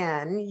tuned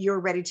in, you're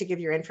ready to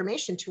give your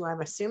information to, I'm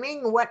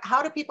assuming.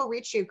 How do people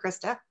reach you,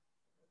 Krista?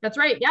 That's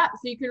right. Yeah. So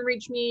you can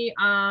reach me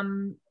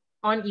on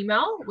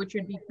email, which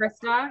would be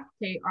Krista,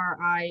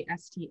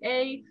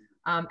 Krista,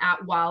 at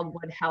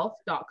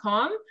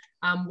wildwoodhealth.com.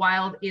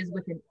 Wild is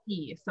with an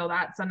E. So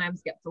that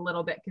sometimes gets a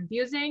little bit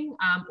confusing.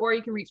 Or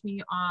you can reach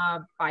me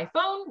by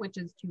phone, which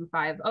is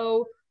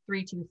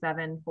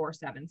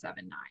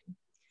 250-327-4779.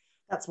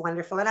 That's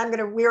wonderful.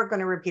 And we're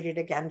going to repeat it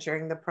again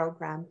during the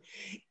program.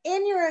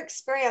 In your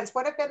experience,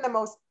 what have been the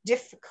most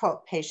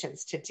difficult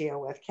patients to deal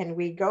with? Can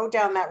we go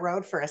down that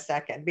road for a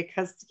second?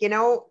 Because, you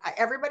know,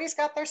 everybody's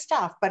got their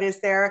stuff, but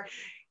is there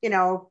you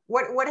know,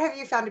 what have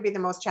you found to be the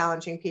most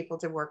challenging people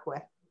to work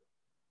with?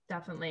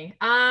 Definitely.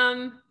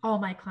 All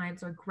my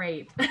clients are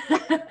great. Of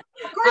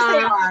course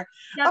they are.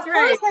 That's Of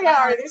right. course they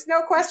are. There's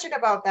no question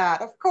about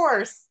that. Of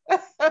course.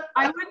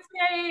 I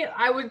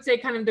would say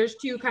kind of there's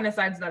two kind of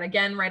sides of that.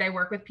 Again, right, I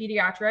work with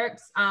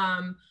pediatrics.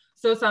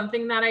 So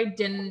something that I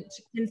didn't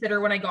consider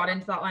when I got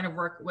into that line of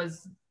work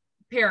was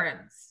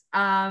parents.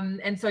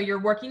 And so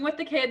you're working with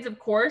the kids, of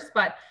course,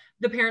 but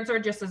the parents are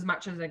just as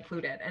much as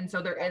included. And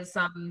so there is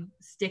some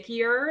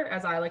stickier,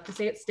 as I like to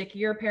say it,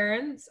 stickier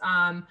parents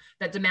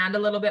that demand a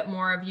little bit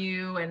more of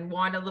you and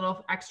want a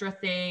little extra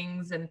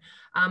things, and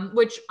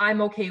which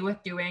I'm okay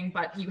with doing,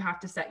 but you have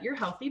to set your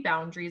healthy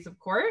boundaries, of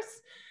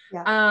course.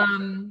 Yeah.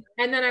 And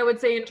then I would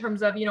say in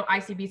terms of, you know,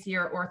 ICBC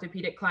or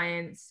orthopedic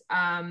clients,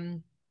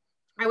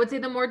 I would say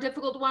the more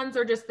difficult ones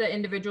are just the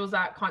individuals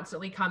that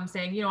constantly come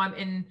saying, you know, I'm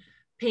in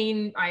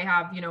pain, I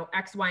have, you know,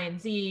 X, Y,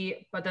 and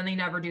Z, but then they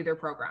never do their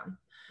program.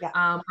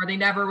 Yeah. Or they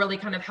never really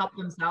kind of help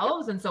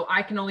themselves. And so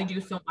I can only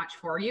do so much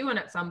for you. And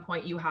at some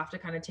point you have to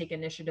kind of take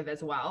initiative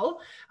as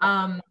well.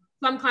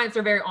 Some clients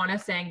are very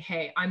honest saying,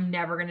 hey, I'm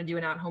never going to do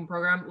an at-home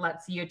program.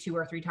 Let's see you 2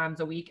 or 3 times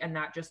a week and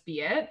that just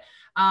be it,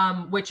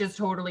 which is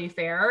totally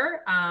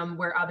fair.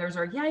 Where others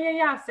are,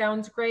 yeah,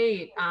 sounds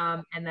great.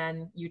 And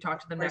then you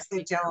talk to them next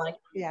week. Don't. Like,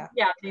 yeah,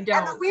 they don't.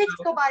 And the weeks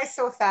go by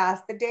so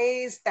fast, the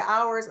days, the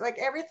hours, like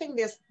everything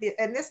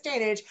in this day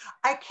and age,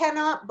 I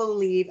cannot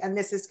believe, and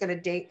this is going to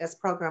date this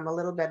program a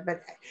little bit,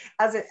 but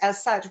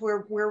as such,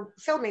 we're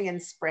filming in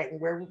spring.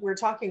 We're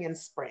talking in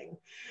spring.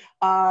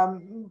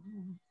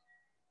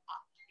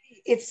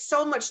 It's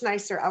so much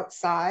nicer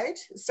outside.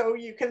 So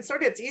you can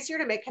it's easier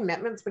to make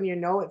commitments when you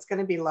know it's going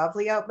to be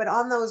lovely out. But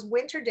on those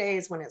winter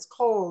days when it's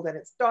cold and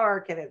it's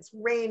dark and it's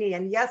rainy,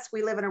 and yes,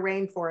 we live in a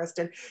rainforest,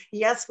 and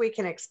yes, we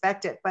can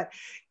expect it. But,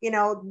 you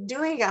know,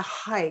 doing a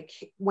hike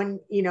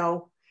when, you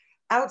know,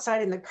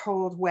 outside in the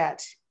cold,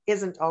 wet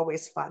isn't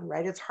always fun,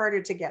 right? It's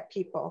harder to get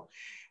people.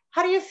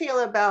 How do you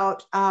feel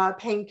about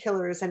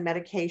painkillers and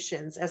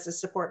medications as a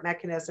support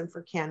mechanism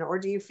for Ken? Or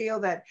do you feel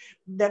that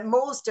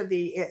most of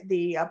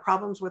the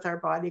problems with our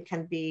body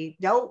can be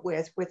dealt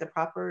with the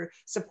proper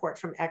support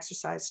from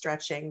exercise,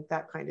 stretching,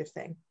 that kind of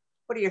thing?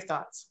 What are your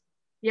thoughts?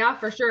 Yeah,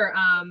 for sure.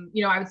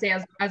 You know, I would say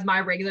as my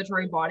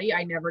regulatory body,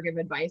 I never give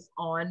advice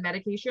on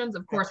medications.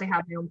 Of course, I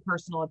have my own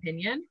personal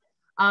opinion.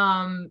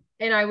 And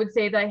I would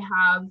say they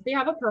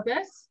have a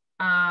purpose.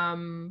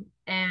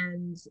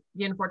 And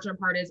the unfortunate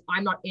part is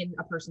I'm not in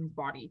a person's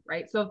body,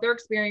 right? So if they're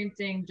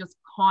experiencing just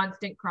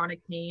constant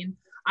chronic pain,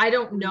 I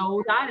don't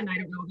know that, and I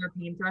don't know their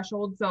pain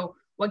threshold. So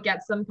what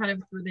gets them kind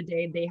of through the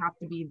day, they have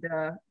to be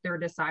their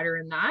decider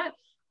in that.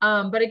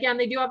 But again,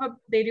 they do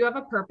have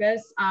a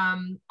purpose.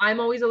 I'm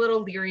always a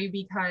little leery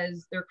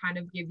because they're kind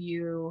of give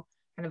you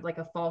kind of like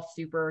a false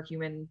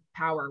superhuman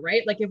power,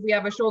 right? Like if we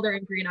have a shoulder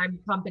injury and I'm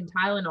pumping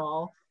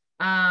Tylenol,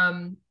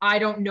 I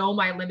don't know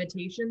my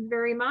limitations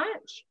very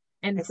much.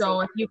 And so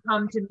if you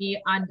come to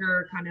me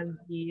under kind of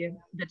the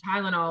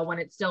Tylenol when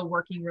it's still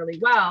working really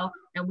well,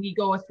 and we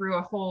go through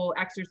a whole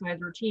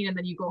exercise routine, and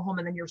then you go home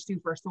and then you're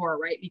super sore,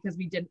 right? Because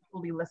we didn't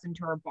fully listen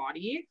to our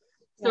body.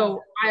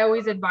 So I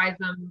always advise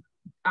them,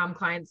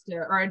 clients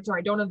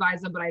don't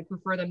advise them, but I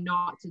prefer them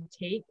not to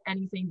take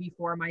anything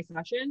before my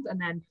sessions.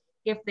 And then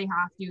if they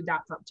have to,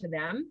 that's up to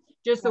them,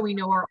 just so we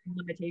know our own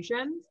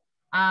limitations.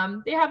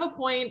 They have a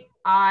point.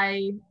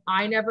 I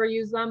never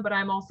use them, but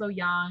I'm also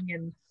young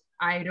and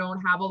I don't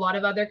have a lot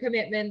of other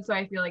commitments. So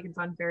I feel like it's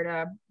unfair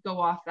to go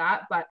off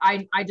that, but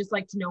I just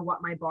like to know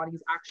what my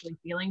body's actually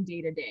feeling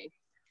day to day,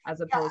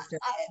 as opposed to.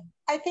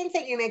 I think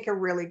that you make a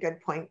really good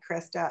point,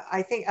 Krista.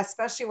 I think,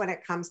 especially when it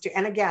comes to,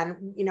 and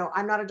again, you know,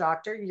 I'm not a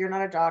doctor, you're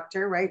not a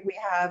doctor, right? We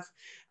have,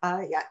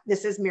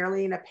 this is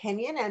merely an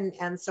opinion.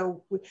 And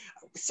so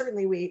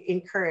certainly we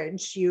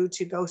encourage you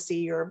to go see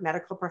your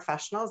medical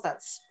professionals.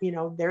 That's, you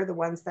know, they're the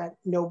ones that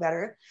know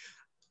better.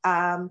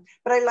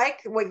 But I like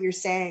what you're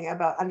saying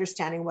about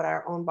understanding what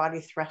our own body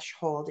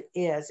threshold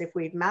is. If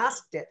we've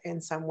masked it in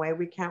some way,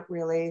 we can't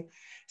really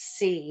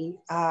see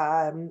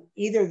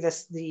either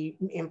the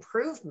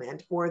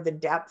improvement or the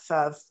depth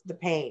of the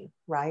pain,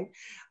 right?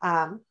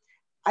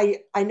 I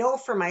know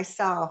for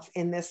myself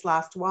in this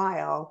last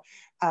while,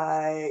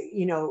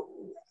 you know,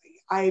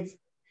 I've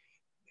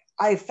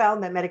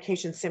found that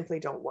medications simply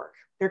don't work.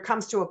 There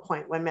comes to a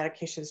point when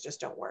medications just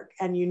don't work,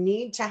 and you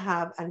need to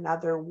have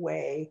another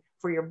way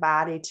for your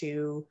body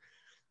to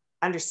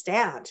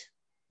understand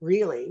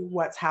really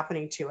what's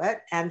happening to it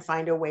and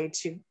find a way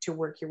to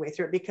work your way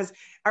through it, because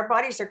our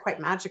bodies are quite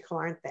magical,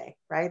 aren't they?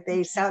 Right?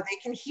 They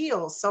can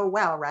heal so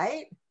well,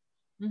 right?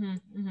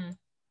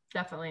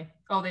 Definitely.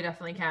 Oh, they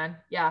definitely can.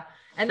 Yeah.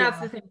 And that's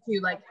the thing too,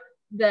 like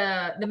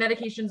the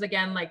medications,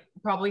 again, like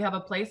probably have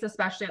a place,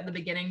 especially at the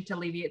beginning, to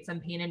alleviate some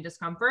pain and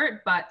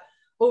discomfort, but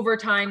over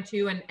time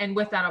too, and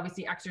with that,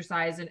 obviously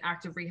exercise and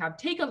active rehab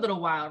take a little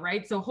while,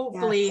 right? So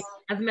hopefully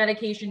as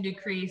medication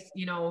decrease,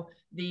 you know,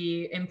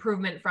 the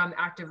improvement from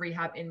active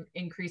rehab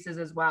increases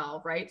as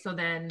well, right? So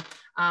then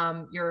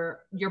you're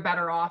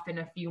better off in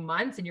a few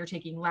months, and you're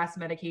taking less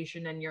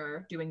medication and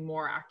you're doing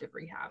more active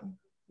rehab.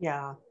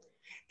 Yeah.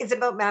 It's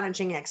about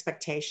managing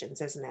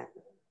expectations, isn't it?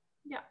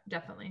 Yeah,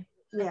 definitely.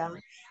 Yeah.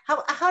 Definitely.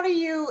 How do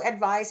you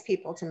advise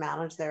people to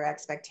manage their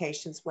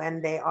expectations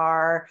when they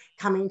are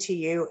coming to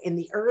you in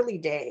the early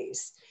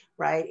days,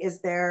 right?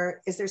 Is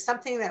there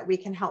something that we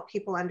can help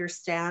people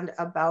understand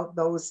about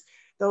those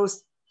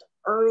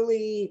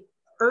early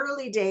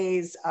early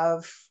days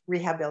of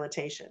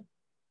rehabilitation?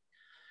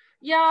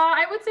 Yeah,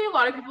 I would say a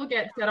lot of people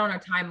get set on a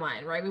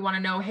timeline, right? We want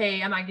to know,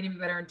 hey, am I going to be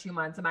better in 2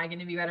 months? Am I going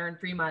to be better in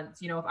 3 months?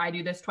 If I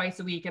do this twice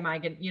a week, am I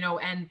going to,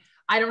 and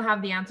I don't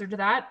have the answer to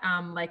that.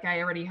 Like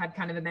I already had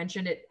kind of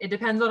mentioned, it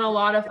depends on a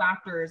lot of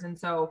factors. And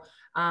so,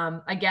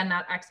 again,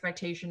 that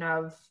expectation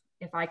of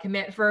if I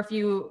commit for a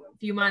few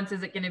months,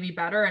 is it going to be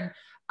better? And,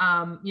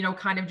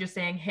 kind of just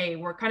saying, hey,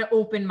 we're kind of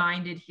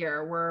open-minded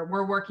here.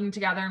 We're working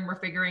together and we're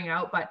figuring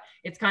out, but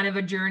it's kind of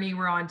a journey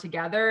we're on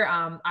together.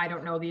 I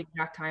don't know the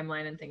exact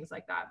timeline and things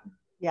like that.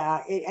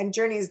 Yeah, and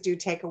journeys do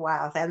take a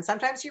while. And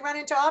sometimes you run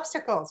into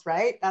obstacles,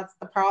 right? That's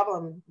the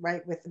problem,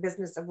 right, with the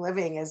business of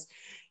living is,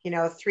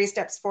 3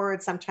 steps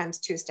forward, sometimes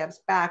 2 steps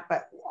back,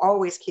 but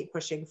always keep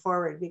pushing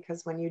forward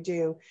because when you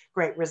do,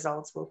 great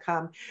results will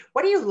come.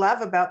 What do you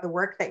love about the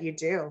work that you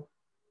do?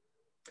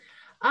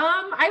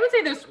 I would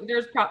say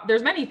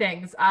there's many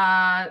things.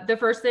 The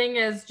first thing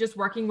is just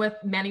working with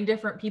many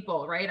different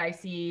people, right? I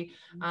see,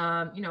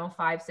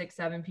 5, 6,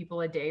 7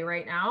 people a day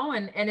right now,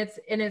 and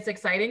it's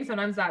exciting.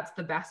 Sometimes that's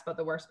the best, but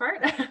the worst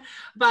part.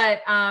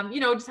 But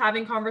just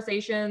having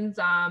conversations.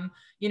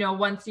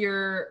 Once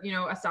you're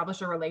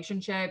establish a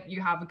relationship,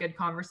 you have a good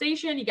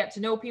conversation, you get to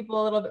know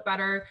people a little bit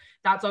better.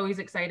 That's always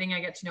exciting. I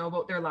get to know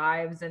about their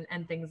lives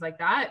and things like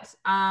that.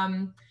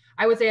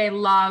 I would say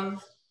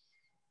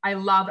I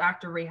love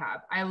active rehab.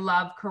 I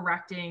love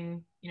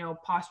correcting,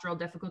 postural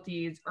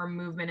difficulties or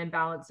movement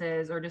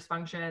imbalances or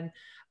dysfunction,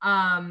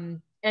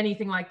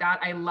 anything like that.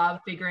 I love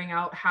figuring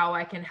out how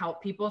I can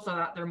help people so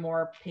that they're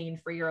more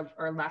pain-free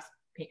or less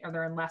pain, or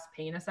they're in less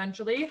pain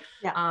essentially.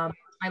 Yeah.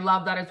 I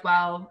love that as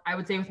well. I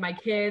would say with my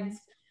kids,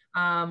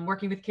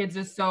 working with kids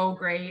is so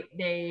great.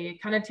 They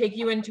kind of take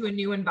you into a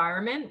new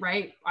environment,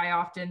 right? I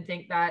often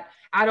think that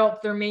adults,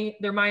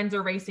 their minds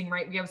are racing,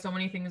 right? We have so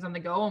many things on the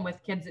go, and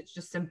with kids, it's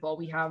just simple.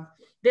 We have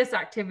this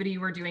activity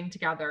we're doing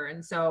together.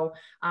 And so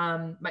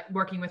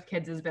working with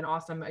kids has been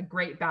awesome, a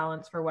great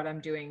balance for what I'm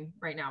doing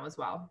right now as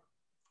well.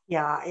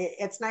 Yeah,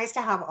 it's nice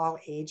to have all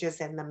ages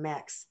in the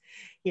mix.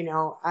 Do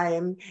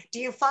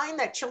you find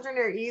that children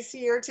are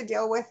easier to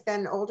deal with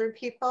than older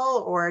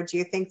people, or do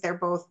you think they're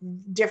both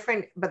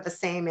different but the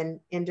same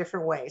in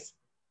different ways?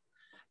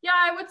 Yeah,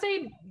 I would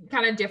say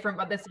kind of different,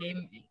 but the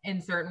same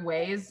in certain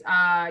ways.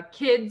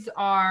 Kids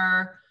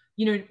are,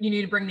 you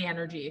need to bring the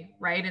energy,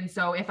 right? And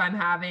so if I'm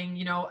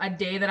having, a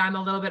day that I'm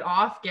a little bit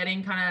off,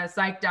 getting kind of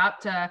psyched up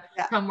to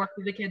Yeah. come work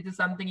with the kids is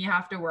something you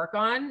have to work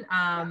on,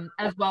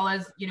 as well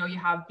as, you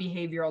have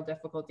behavioral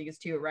difficulties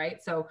too,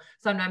 right? So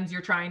sometimes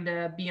you're trying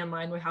to be in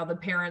line with how the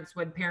parents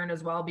would parent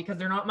as well, because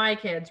they're not my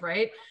kids,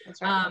 right?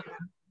 That's right.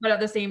 But at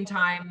the same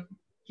time,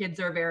 kids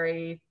are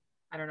very,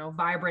 I don't know,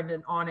 vibrant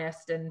and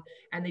honest, and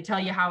they tell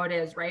you how it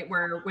is, right?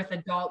 Where with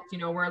adults,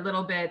 we're a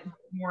little bit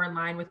more in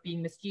line with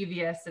being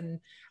mischievous and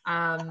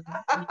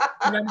we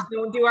sometimes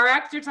don't do our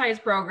exercise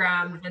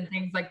programs and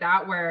things like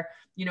that, where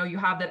you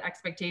have that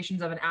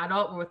expectations of an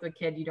adult, but with a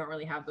kid you don't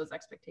really have those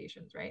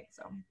expectations, right?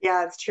 So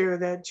Yeah, it's true.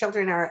 The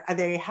children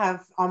they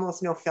have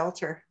almost no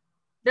filter.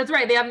 that's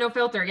right, they have no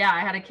filter. Yeah, I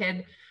had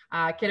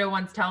a kiddo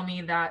once tell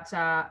me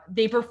that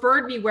they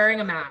preferred me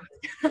wearing a mask.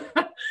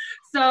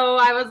 So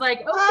I was like,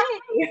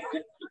 okay.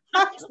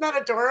 It's not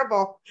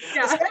adorable,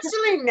 Yeah.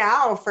 especially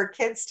now for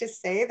kids to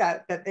say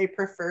that they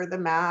prefer the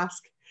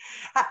mask.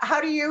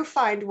 How do you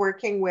find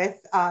working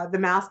with the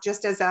mask,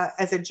 just as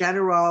a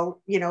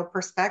general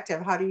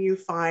perspective? How do you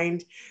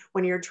find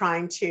when you're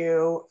trying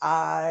to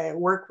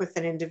work with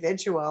an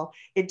individual?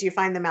 Do you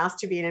find the mask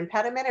to be an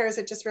impediment, or is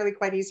it just really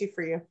quite easy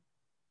for you?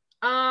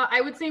 I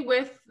would say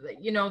with,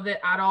 the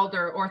adult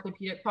or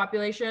orthopedic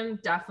population,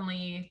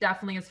 definitely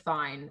is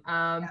fine.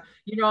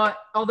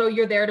 Although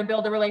you're there to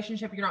build a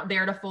relationship, you're not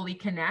there to fully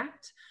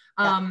connect.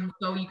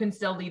 So you can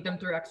still lead them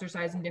through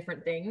exercise and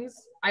different things.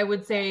 I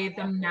would say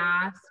the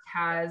mask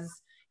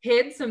has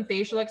hid some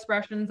facial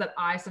expressions that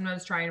I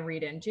sometimes try and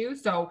read into.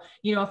 So,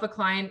 if a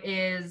client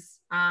is,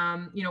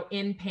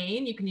 in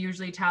pain, you can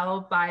usually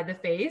tell by the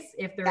face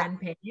if they're in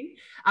pain,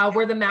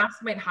 where the mask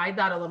might hide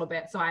that a little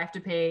bit. So I have to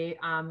pay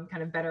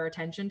kind of better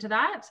attention to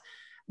that.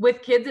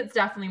 With kids, it's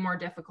definitely more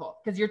difficult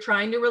because you're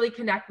trying to really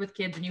connect with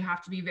kids and you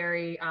have to be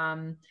very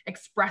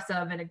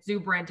expressive and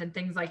exuberant and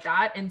things like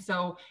that. And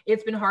so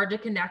it's been hard to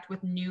connect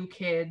with new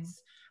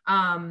kids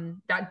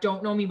that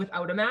don't know me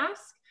without a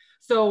mask.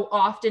 So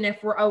often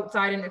if we're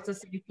outside and it's a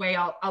safe way,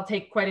 I'll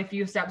take quite a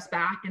few steps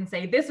back and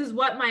say, this is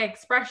what my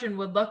expression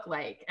would look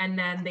like. And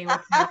then they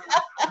will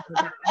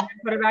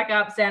put it back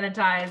up,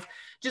 sanitize,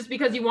 just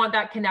because you want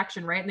that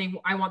connection, right? And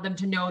I want them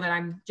to know that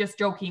I'm just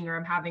joking or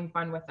I'm having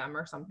fun with them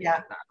or something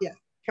like that. Yeah.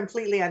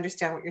 Completely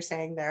understand what you're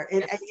saying there.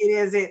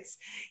 It's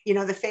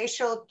the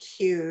facial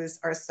cues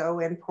are so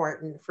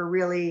important for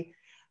really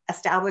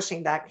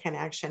establishing that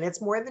connection.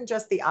 It's more than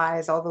just the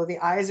eyes, although the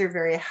eyes are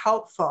very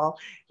helpful.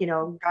 You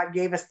know, God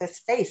gave us this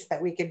face that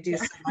we could do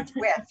so much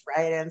with,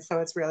 right? And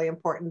so it's really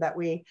important that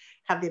we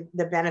have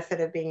the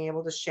benefit of being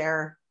able to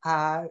share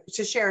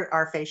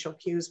our facial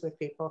cues with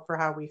people for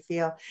how we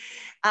feel.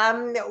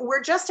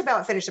 We're just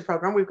about finished the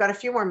program. We've got a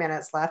few more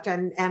minutes left,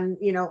 and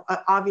you know,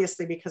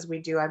 obviously because we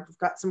do, I've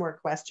got some more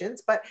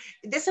questions, but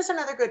this is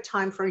another good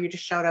time for you to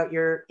shout out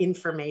your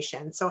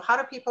information. So how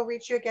do people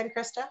reach you again,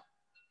 Krista?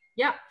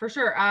 Yeah, for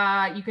sure.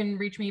 You can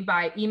reach me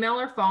by email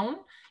or phone.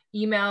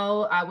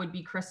 Email would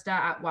be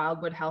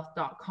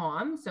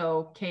Krista@wildwoodhealth.com.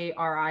 So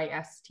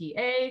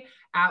Krista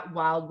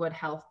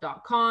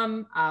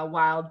 @wildwoodhealth.com,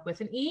 wild with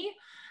an E.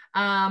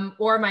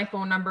 Or my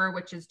phone number,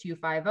 which is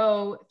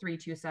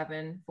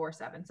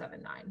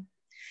 250-327-4779.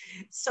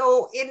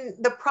 So in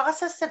the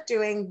process of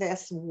doing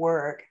this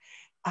work,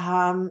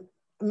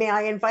 may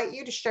I invite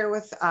you to share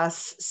with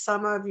us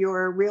some of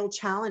your real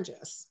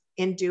challenges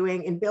in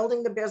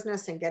building the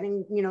business and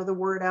getting, you know, the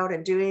word out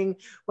and doing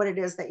what it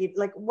is that you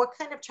like? What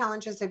kind of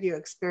challenges have you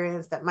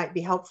experienced that might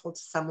be helpful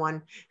to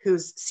someone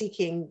who's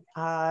seeking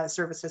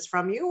services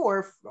from you,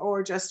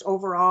 or just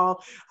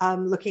overall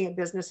looking at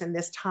business in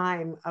this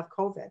time of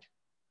COVID?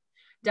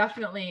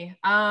 Definitely.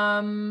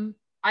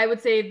 I would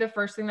say the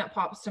first thing that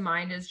pops to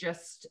mind is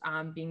just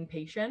being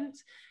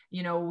patient.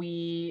 You know,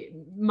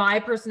 my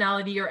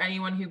personality, or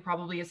anyone who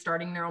probably is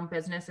starting their own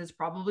business, is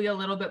probably a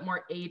little bit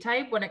more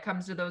A-type when it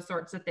comes to those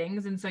sorts of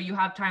things. And so you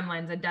have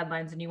timelines and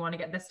deadlines, and you want to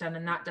get this done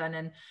and that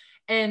done.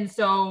 And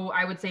so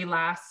I would say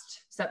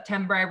last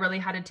September, I really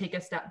had to take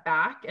a step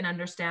back and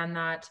understand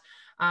that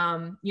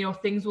you know,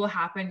 things will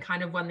happen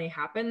kind of when they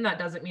happen. That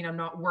doesn't mean I'm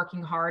not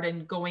working hard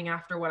and going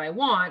after what I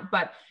want,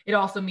 but it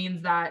also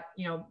means that,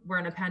 you know, we're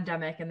in a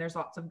pandemic and there's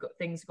lots of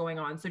things going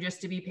on. So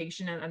just to be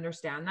patient and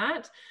understand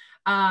that.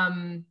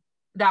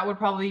 That would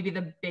probably be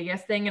the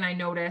biggest thing. And I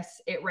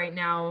notice it right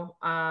now.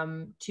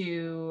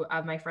 Two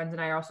of my friends and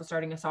I are also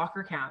starting a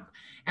soccer camp,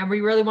 and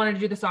we really wanted to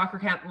do the soccer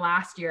camp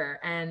last year,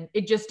 and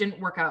it just didn't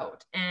work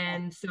out.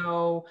 And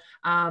so,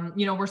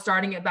 you know, we're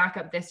starting it back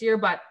up this year,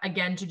 but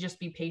again, to just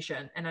be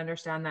patient and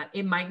understand that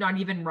it might not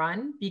even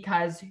run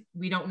because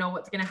we don't know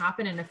what's going to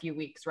happen in a few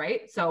weeks.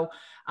 Right. So,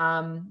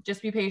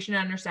 just be patient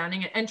and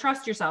understanding it, and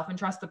trust yourself and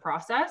trust the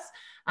process.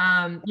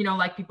 You know,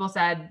 like people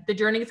said, the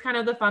journey is kind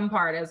of the fun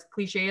part. As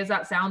cliche as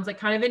that sounds,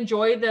 like, kind of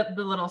enjoy the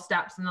little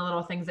steps and the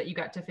little things that you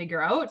got to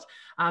figure out.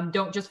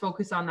 Don't just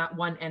focus on that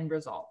one end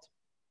result.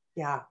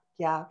 Yeah.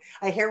 Yeah,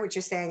 I hear what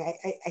you're saying.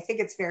 I think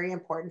it's very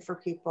important for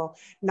people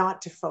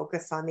not to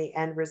focus on the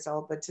end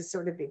result, but to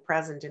sort of be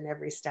present in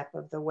every step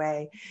of the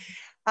way.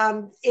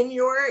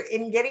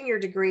 In getting your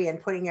degree and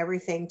putting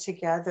everything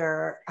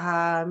together,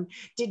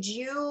 did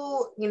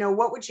you know,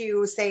 what would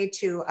you say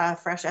to a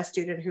fresh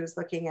student who's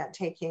looking at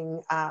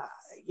taking,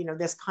 you know,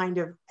 this kind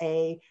of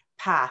a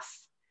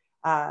path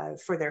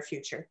for their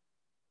future?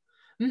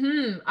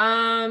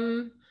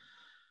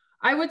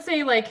 I would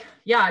say, like,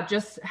 yeah,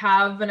 just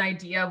have an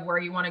idea of where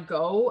you want to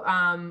go.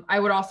 I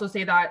would also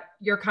say that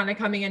you're kind of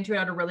coming into it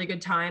at a really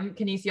good time.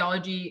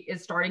 Kinesiology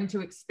is starting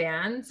to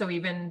expand. So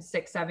even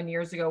 6-7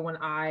 years ago, when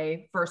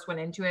I first went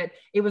into it,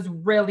 it was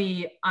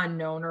really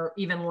unknown, or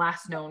even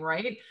less known,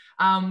 right?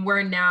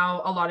 Where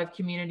now a lot of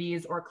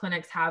communities or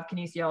clinics have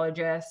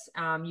kinesiologists.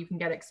 You can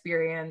get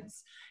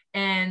experience.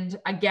 And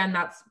again,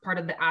 that's part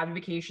of the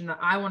advocacy that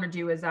I want to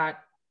do, is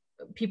that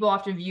people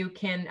often view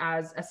kin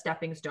as a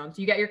stepping stone. So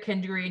you get your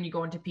kin degree and you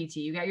go into PT,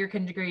 you get your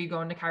kin degree, you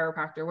go into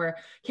chiropractor, where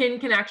kin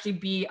can actually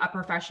be a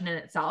profession in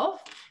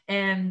itself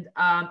and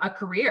a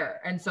career.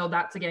 And so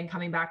that's, again,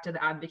 coming back to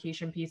the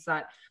advocacy piece,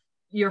 that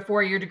your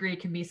 4-year degree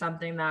can be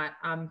something that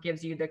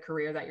gives you the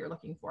career that you're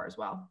looking for as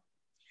well.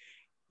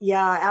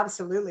 Yeah,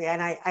 absolutely.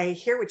 And I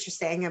hear what you're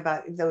saying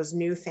about those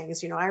new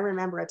things. You know, I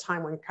remember a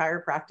time when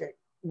chiropractic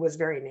was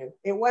very new.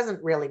 It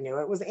wasn't really new.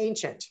 It was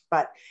ancient,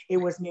 but it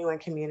was new in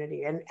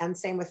community. And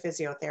same with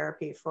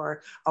physiotherapy.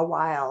 For a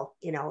while,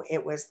 you know,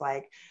 it was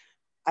like,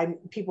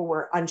 people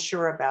were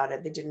unsure about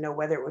it. They didn't know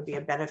whether it would be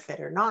a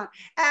benefit or not.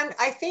 And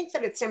I think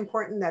that it's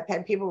important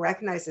that people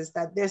recognizes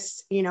that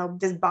this, you know,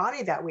 this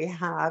body that we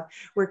have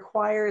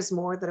requires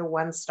more than a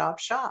one-stop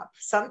shop.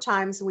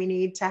 Sometimes we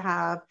need to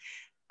have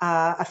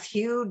a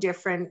few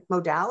different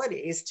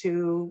modalities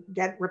to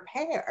get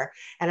repair.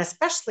 And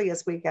especially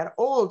as we get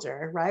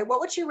older, right?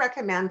 What would you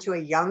recommend to a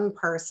young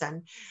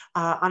person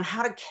on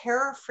how to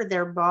care for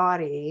their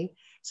body,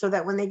 so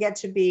that when they get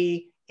to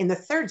be in the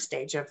third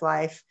stage of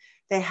life,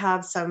 they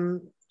have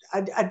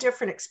a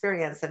different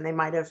experience than they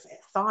might have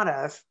thought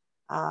of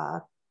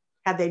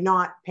had they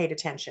not paid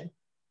attention?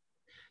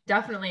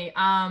 Definitely.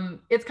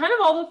 It's kind of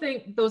all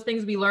those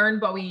things we learn,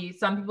 but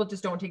some people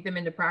just don't take them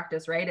into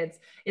practice, right?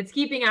 It's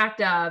keeping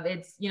active.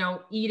 It's, you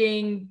know,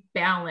 eating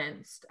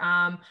balanced.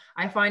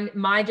 I find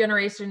my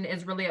generation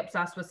is really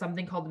obsessed with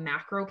something called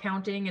macro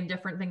counting and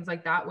different things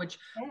like that, which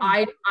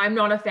I'm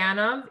not a fan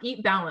of.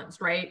 Eat balanced,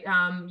 right?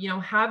 You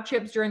know, have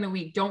chips during the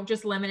week. Don't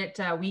just limit it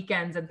to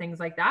weekends and things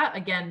like that.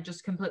 Again,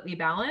 just completely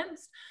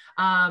balanced.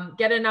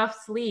 Get enough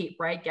sleep,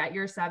 right? Get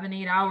your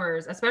 7-8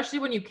 hours, especially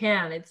when you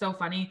can. It's so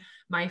funny.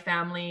 My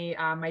family,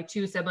 my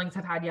 2 siblings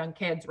have had young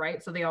kids,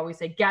 right? So they always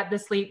say, get the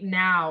sleep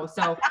now.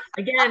 So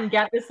again,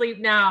 get the sleep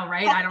now,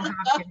 right? I don't have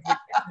kids yet,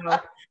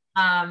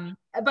 so,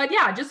 but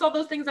yeah, just all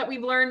those things that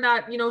we've learned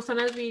that,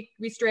 sometimes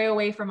we stray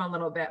away from a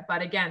little bit,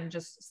 but again,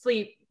 just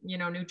sleep,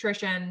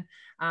 nutrition,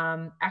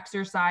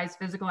 exercise,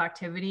 physical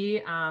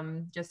activity,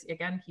 just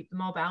again, keep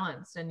them all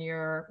balanced and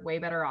you're way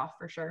better off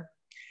for sure.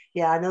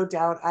 Yeah, no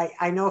doubt.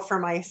 I know for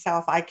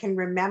myself, I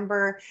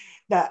remember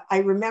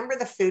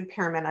the food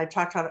pyramid. I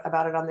talked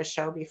about it on the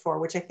show before,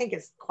 which I think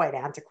is quite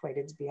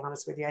antiquated, to be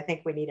honest with you. I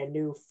think we need a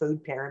new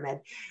food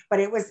pyramid, but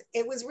it was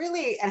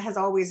really, and has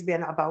always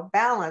been about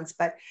balance,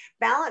 but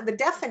the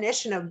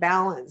definition of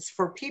balance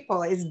for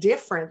people is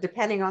different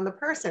depending on the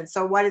person.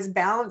 So what is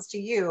balance to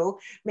you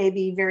may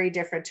be very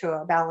different to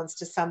a balance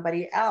to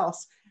somebody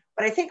else.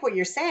 But I think what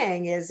you're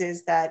saying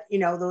is that,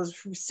 those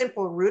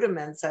simple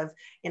rudiments of,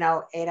 8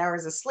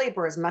 hours of sleep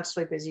or as much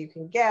sleep as you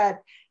can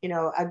get,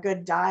 a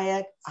good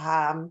diet,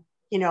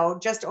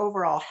 just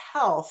overall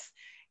health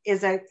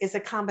is a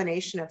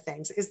combination of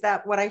things. Is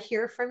that what I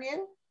hear from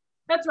you?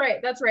 That's right.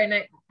 That's right.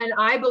 And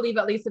I believe,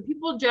 at least, that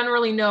people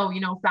generally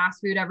know,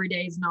 fast food every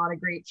day is not a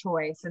great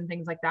choice and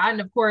things like that. And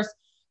of course,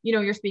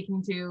 you're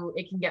speaking to,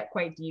 it can get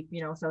quite deep,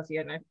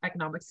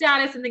 socioeconomic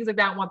status and things like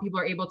that, and what people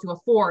are able to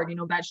afford.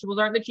 Vegetables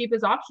aren't the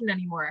cheapest option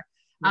anymore.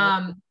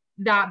 Yeah.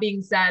 That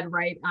being said,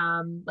 right,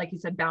 like you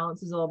said,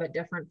 balance is a little bit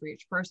different for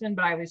each person,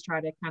 but I always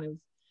try to kind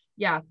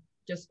of,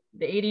 just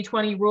the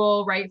 80-20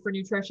 rule, right, for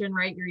nutrition,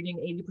 right? You're eating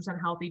 80%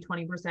 healthy,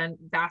 20%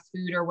 fast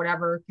food or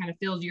whatever kind of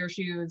fills your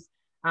shoes.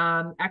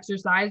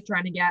 Exercise,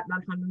 trying to get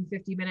about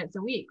 150 minutes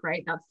a week,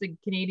 right? That's the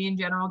Canadian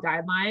general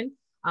guideline.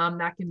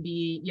 That can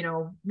be,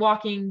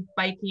 walking,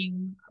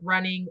 biking,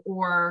 running,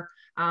 or,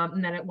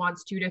 and then it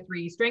wants 2 to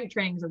 3 strength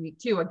trainings a week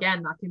too.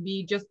 Again, that can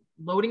be just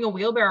loading a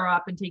wheelbarrow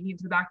up and taking it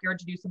to the backyard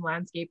to do some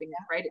landscaping,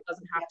 right? It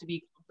doesn't have to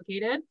be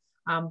complicated.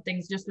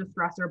 Things just to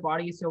stress our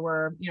bodies. So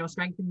we're,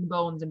 strengthening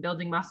bones and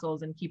building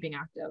muscles and keeping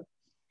active.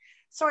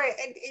 Sorry,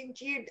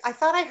 I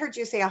thought I heard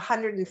you say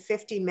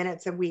 150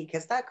 minutes a week.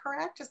 Is that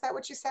correct? Is that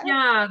what you said?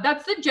 Yeah,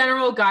 that's the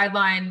general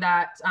guideline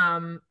that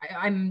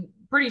I'm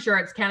pretty sure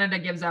it's Canada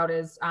gives out,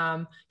 is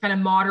kind of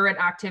moderate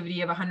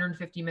activity of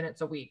 150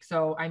 minutes a week.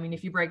 So, I mean,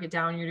 if you break it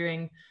down, you're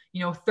doing,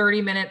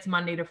 30 minutes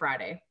Monday to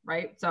Friday,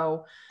 right?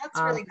 So that's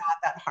really not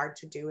that hard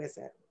to do, is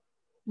it?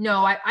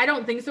 No, I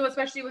don't think so,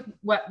 especially with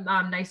what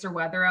nicer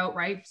weather out,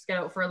 right? Just get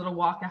out for a little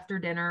walk after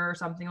dinner or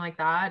something like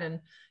that. And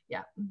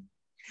yeah.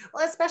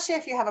 Well, especially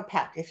if you have a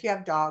pet, if you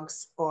have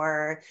dogs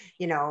or,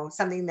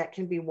 something that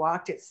can be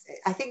walked.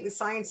 I think the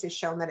science has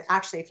shown that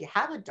actually, if you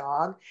have a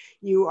dog,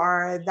 you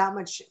are that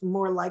much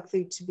more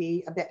likely to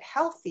be a bit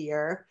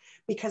healthier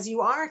because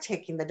you are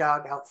taking the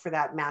dog out for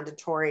that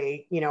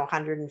mandatory,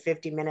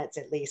 150 minutes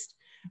at least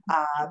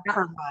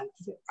per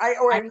month.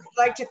 I'd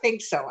like to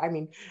think so. I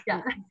mean,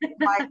 yeah.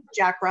 My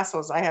Jack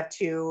Russells, I have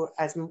 2,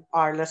 as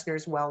our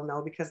listeners well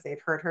know, because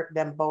they've heard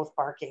them both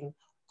barking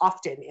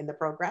often in the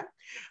program.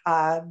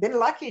 Been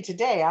lucky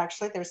today,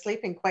 actually. They're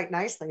sleeping quite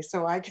nicely,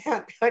 so I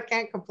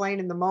can't complain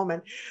in the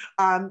moment.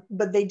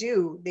 But they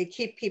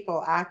keep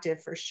people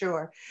active for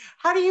sure.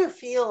 How do you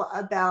feel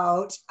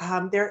about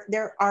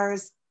there are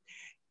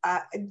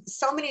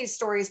so many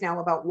stories now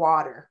about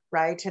water,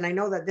 right? And I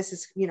know that this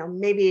is,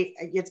 maybe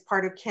it's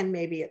part of kin,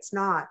 maybe it's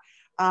not.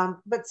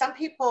 But some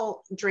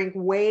people drink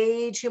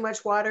way too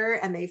much water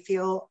and they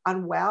feel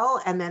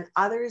unwell, and then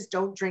others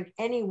don't drink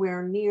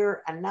anywhere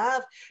near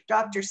enough.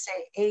 Doctors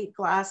say 8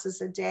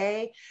 glasses a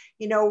day.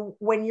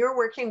 When you're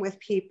working with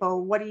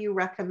people, what do you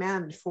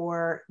recommend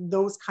for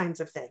those kinds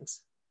of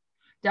things?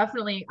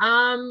 Definitely.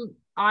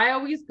 I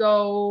always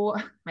go,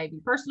 might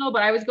be personal,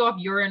 but I always go off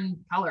urine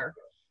color.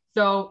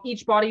 So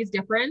each body is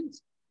different.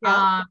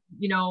 Yeah.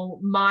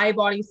 My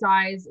body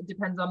size, it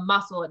depends on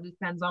muscle, it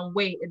depends on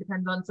weight, it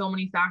depends on so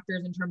many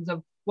factors in terms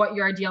of what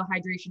your ideal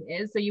hydration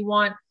is. So you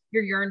want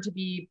your urine to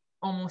be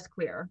almost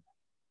clear,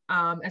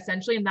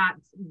 essentially, and that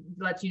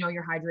lets you know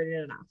you're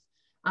hydrated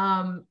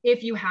enough.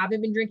 If you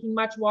haven't been drinking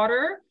much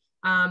water,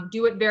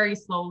 do it very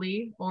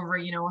slowly over,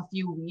 a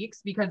few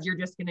weeks, because you're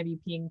just going to be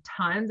peeing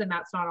tons, and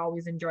that's not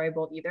always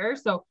enjoyable either.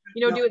 So,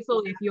 do it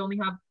slowly. If you only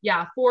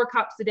have 4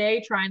 cups a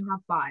day, try and have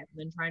 5, and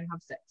then try and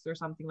have 6 or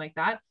something like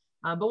that.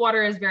 But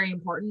water is very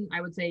important.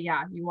 I would say,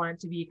 you want it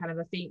to be kind of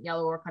a faint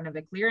yellow or kind of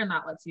a clear, and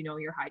that lets you know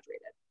you're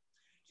hydrated.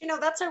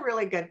 That's a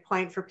really good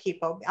point for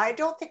people. I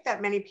don't think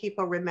that many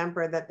people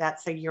remember that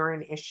that's a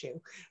urine issue.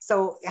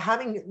 So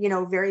having,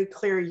 very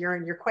clear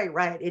urine, you're quite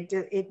right.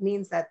 It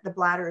means that the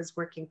bladder is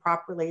working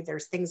properly.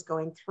 There's things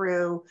going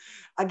through.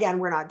 again,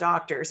 we're not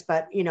doctors,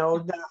 but you know,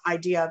 the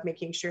idea of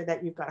making sure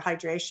that you've got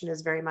hydration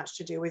is very much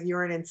to do with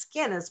urine and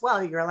skin as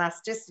well, your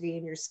elasticity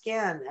in your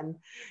skin. And,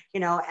 you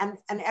know, and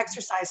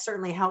exercise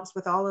certainly helps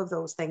with all of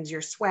those things.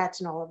 Your sweat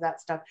and all of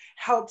that stuff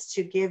helps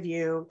to give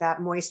you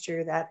that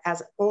moisture that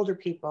as older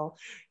people,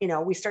 you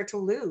know, we start to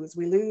lose.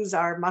 We lose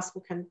our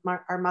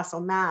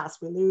muscle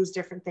mass, we lose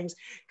different things.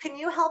 Can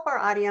you help our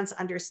audience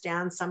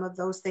understand some of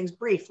those things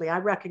briefly? I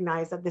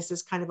recognize that this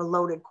is kind of a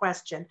loaded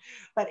question,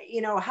 but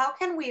you know, how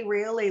can we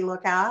really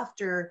look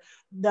after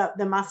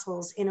the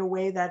muscles in a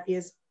way that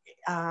is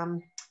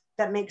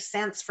that makes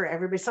sense for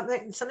everybody,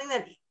 something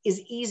that is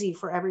easy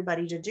for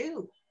everybody to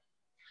do?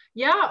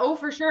 Yeah, oh,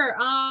 for sure.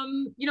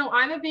 You know,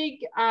 I'm a big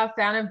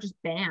fan of just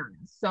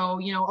bands. So,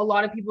 you know, a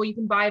lot of people, you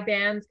can buy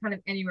bands kind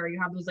of anywhere.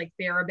 You have those like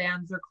Thera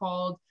bands, they're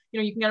called. You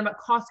know, you can get them at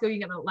Costco, you can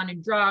get them at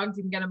London Drugs,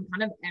 you can get them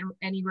kind of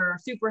anywhere,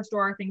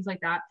 Superstore, things like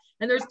that.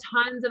 And there's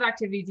tons of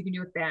activities you can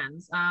do with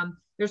bands.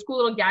 There's cool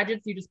little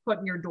gadgets you just put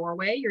in your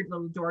doorway, your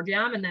little door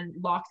jamb, and then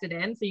locks it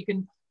in. So you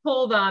can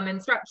pull them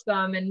and stretch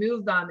them and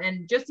move them.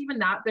 And just even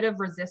that bit of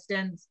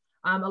resistance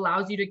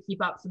allows you to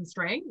keep up some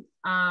strength.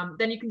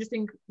 Then you can just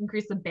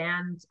increase the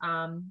band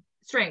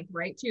strength,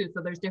 right, too.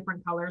 So there's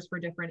different colors for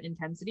different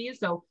intensities.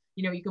 So,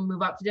 you know, you can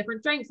move up to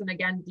different strengths and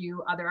again,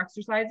 do other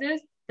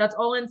exercises. That's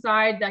all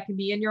inside. That can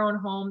be in your own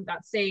home.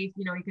 That's safe.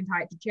 You know, you can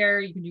tie it to chair.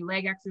 You can do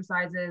leg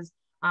exercises.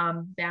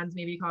 Bands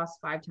maybe cost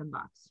 $5-10,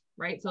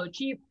 right? So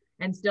cheap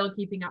and still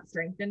keeping up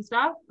strength and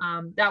stuff.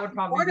 That would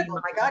probably be. Oh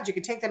my God, you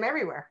could take them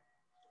everywhere.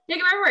 Take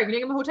them everywhere. You can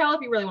take them to a hotel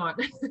if you really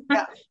want.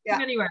 Yeah.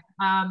 Anywhere.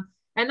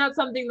 And that's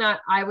something that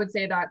I would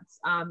say that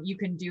you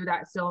can do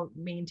that still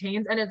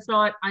maintains, and it's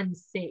not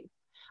unsafe.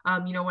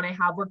 You know, when I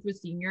have worked with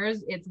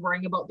seniors, it's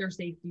worrying about their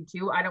safety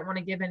too. I don't want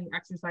to give any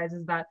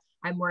exercises that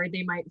I'm worried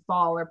they might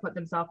fall or put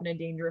themselves in a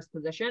dangerous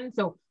position.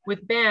 So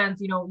with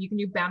bands, you know, you can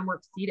do band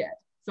work seated.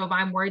 So if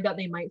I'm worried that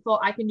they might fall,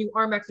 I can do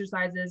arm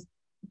exercises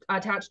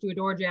attached to a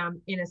door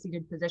jamb in a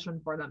seated position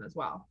for them as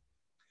well.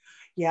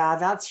 Yeah,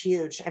 that's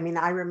huge. I mean,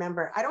 I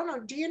remember, I don't know,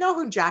 do you know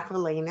who Jack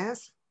LaLanne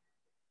is?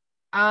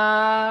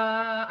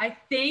 I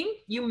think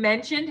you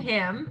mentioned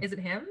him. Is it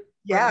him?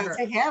 Yeah, it's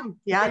a him.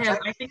 Yeah, him.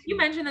 I think you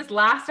mentioned this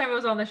last time I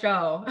was on the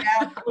show.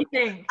 Yeah. I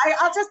think.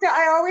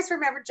 I always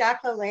remember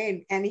Jack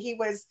LaLanne, and he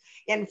was,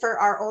 and for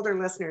our older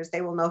listeners,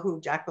 they will know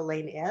who Jack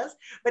LaLanne is.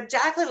 But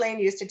Jack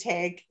LaLanne used to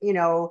take, you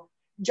know,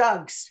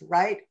 jugs,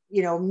 right?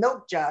 You know,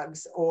 milk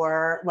jugs,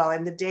 or, well,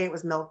 in the day it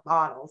was milk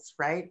bottles,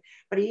 right?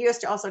 But he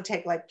used to also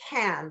take like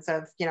cans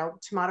of, you know,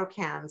 tomato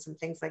cans and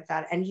things like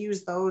that and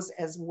use those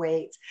as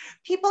weights.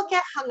 People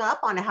get hung up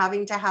on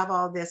having to have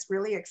all this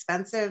really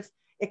expensive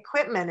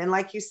equipment. And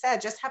like you said,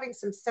 just having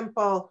some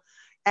simple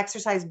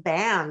exercise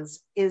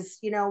bands is,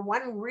 you know,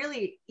 one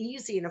really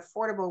easy and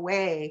affordable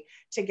way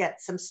to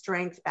get some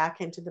strength back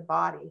into the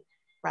body,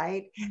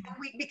 right?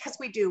 Mm-hmm. Because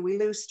we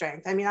lose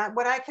strength. I mean,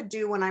 what I could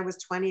do when I was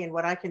 20 and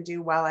what I can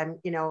do while I'm,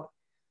 you know,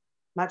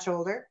 much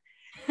older,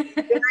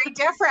 very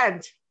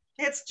different.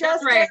 It's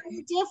just very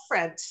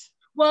different.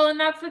 Well, and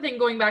that's the thing,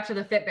 going back to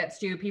the Fitbits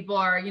too, people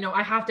are, you know,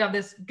 I have to have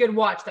this good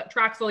watch that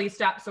tracks all these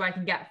steps so I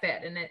can get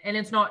fit. And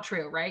it's not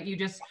true, right? You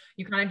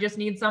kind of just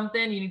need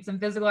something, you need some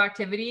physical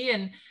activity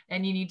and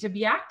you need to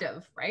be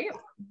active, right?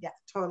 Yeah,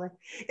 totally.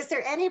 Is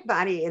there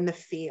anybody in the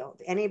field,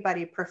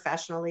 anybody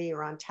professionally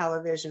or on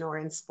television or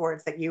in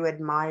sports that you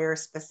admire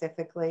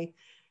specifically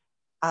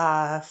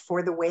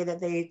for the way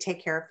that they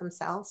take care of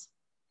themselves?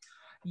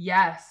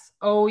 Yes.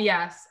 Oh,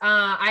 yes.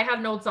 I had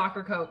an old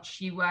soccer coach.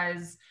 She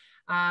was,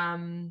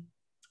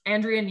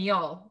 Andrea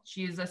Neal.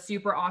 She's a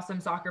super awesome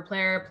soccer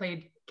player,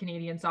 played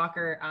Canadian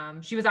soccer.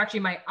 She was actually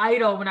my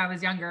idol when I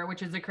was younger,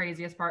 which is the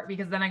craziest part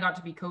because then I got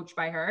to be coached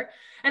by her.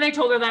 And I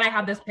told her that I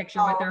had this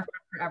picture with her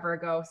forever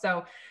ago.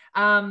 So,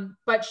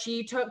 but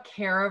she took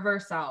care of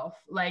herself.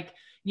 Like,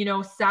 you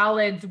know,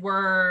 salads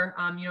were,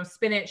 you know,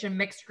 spinach and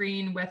mixed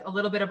green with a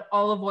little bit of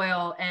olive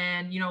oil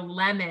and, you know,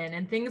 lemon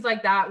and things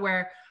like that,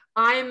 where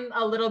I'm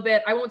a little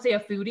bit, I won't say a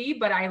foodie,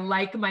 but I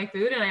like my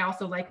food and I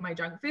also like my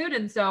junk food.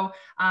 And so,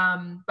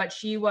 but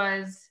she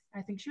was,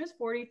 I think she was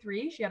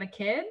 43. She had a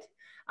kid,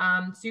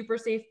 super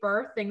safe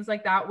birth, things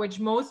like that, which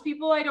most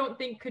people I don't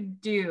think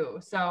could do.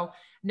 So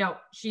no,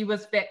 she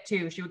was fit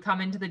too. She would come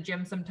into the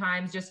gym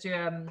sometimes just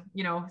to,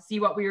 you know, see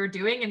what we were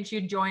doing, and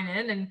she'd join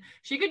in, and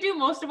she could do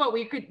most of what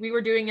we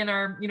were doing in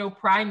our, you know,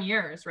 prime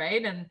years.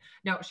 Right. And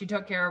no, she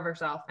took care of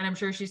herself, and I'm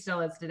sure she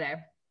still is today.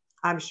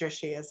 I'm sure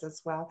she is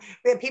as well.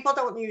 But people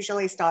don't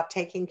usually stop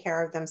taking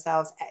care of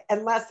themselves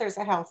unless there's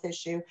a health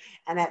issue.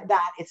 And at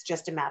that, it's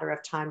just a matter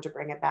of time to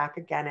bring it back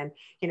again. And,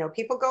 you know,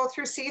 people go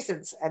through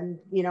seasons and,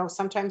 you know,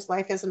 sometimes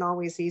life isn't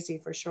always easy,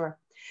 for sure.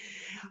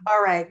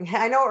 All right.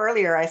 I know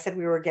earlier I said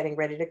we were getting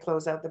ready to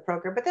close out the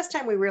program, but this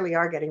time we really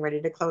are getting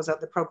ready to close out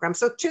the program.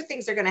 So two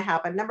things are going to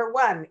happen. Number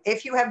one,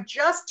 if you have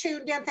just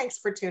tuned in, thanks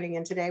for tuning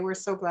in today. We're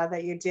so glad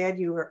that you did.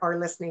 You are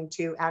listening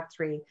to Act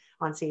 3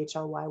 on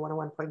CHLY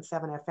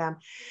 101.7 FM.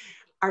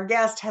 Our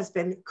guest has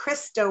been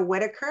Krista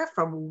Whittaker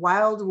from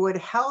Wildewood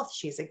Health.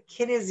 She's a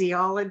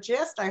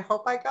kinesiologist. I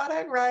hope I got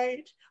it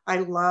right. I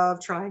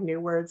love trying new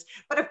words.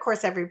 But of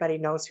course, everybody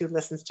knows who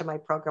listens to my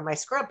program. I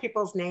scrub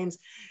people's names,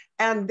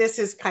 and this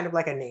is kind of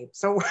like a name.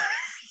 So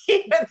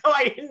even though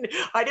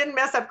I didn't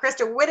mess up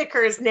Krista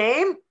Whittaker's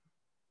name,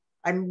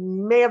 I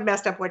may have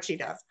messed up what she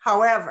does.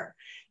 However,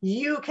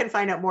 you can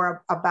find out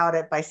more about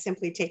it by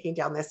simply taking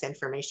down this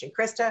information.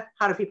 Krista,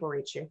 how do people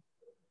reach you?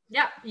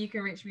 Yeah, you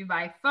can reach me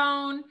by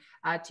phone,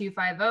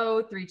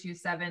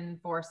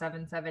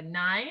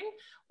 250-327-4779,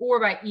 or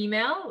by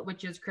email,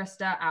 which is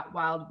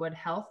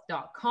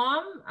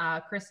krista@wildwoodhealth.com.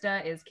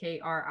 Krista is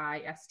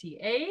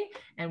Krista,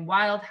 and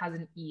Wild has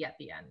an E at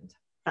the end.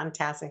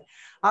 Fantastic.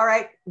 All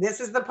right. This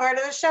is the part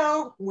of the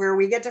show where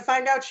we get to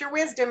find out your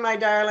wisdom, my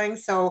darling.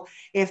 So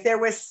if there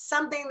was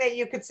something that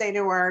you could say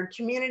to our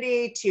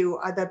community, to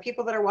the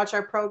people that are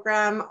watching our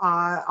program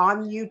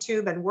on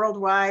YouTube and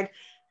worldwide,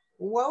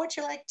 what would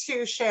you like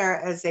to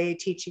share as a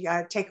teaching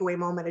takeaway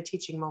moment, a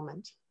teaching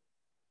moment?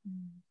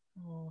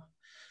 Oh,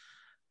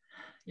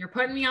 you're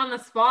putting me on the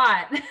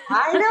spot.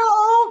 I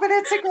know, but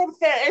it's a good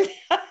thing.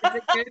 It's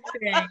a good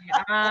thing.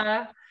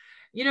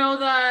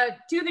 The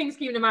two things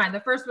came to mind.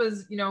 The first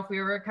was, if we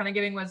were kind of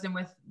giving wisdom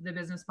with the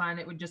business plan,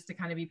 it would just to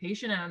kind of be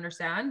patient and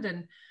understand.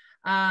 And,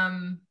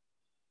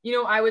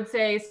 I would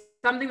say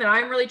something that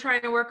I'm really trying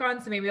to work on,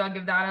 so maybe I'll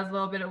give that as a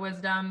little bit of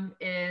wisdom,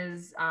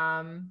 is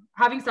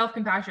having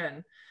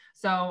self-compassion.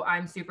 So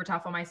I'm super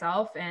tough on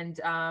myself, and,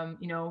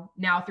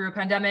 now through a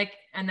pandemic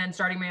and then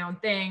starting my own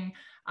thing,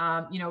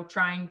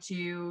 trying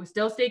to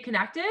still stay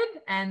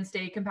connected and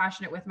stay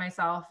compassionate with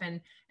myself and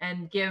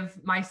give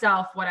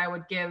myself what I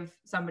would give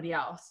somebody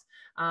else.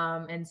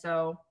 And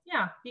so,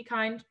 yeah, be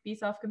kind, be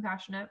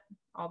self-compassionate,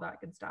 all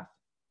that good stuff.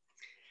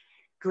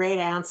 Great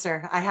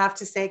answer. I have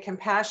to say,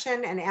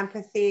 compassion and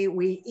empathy,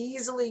 we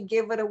easily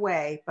give it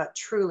away, but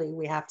truly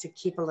we have to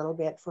keep a little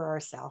bit for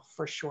ourselves,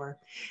 for sure.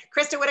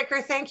 Krista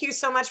Whittaker, thank you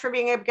so much for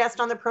being a guest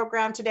on the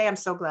program today. I'm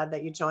so glad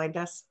that you joined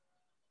us.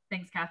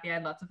 Thanks, Kathy. I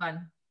had lots of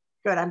fun.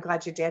 Good. I'm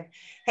glad you did.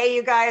 Hey,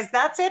 you guys,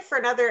 that's it for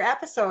another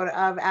episode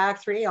of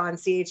Act 3 on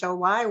CHOY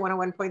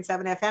 101.7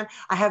 FM.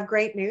 I have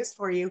great news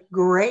for you.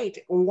 Great,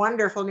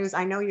 wonderful news.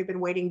 I know you've been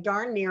waiting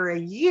darn near a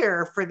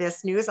year for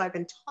this news. I've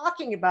been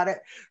talking about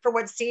it for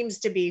what seems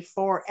to be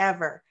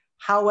forever.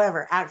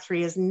 However, Act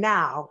 3 is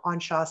now on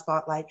Shaw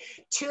Spotlight.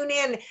 Tune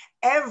in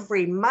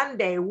every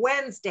Monday,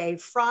 Wednesday,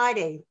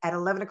 Friday at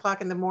 11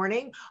 o'clock in the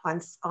morning on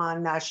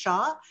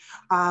Shaw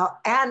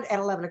and at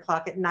 11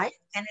 o'clock at night.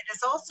 And it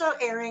is also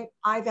airing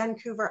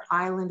Vancouver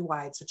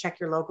Island-wide. So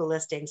check your local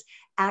listings.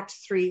 Act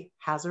 3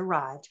 has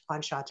arrived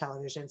on Shaw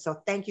Television.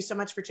 So thank you so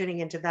much for tuning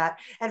into that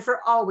and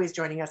for always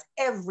joining us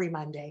every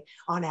Monday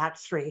on Act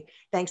 3.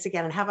 Thanks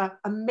again and have an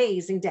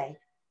amazing day.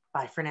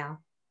 Bye for now.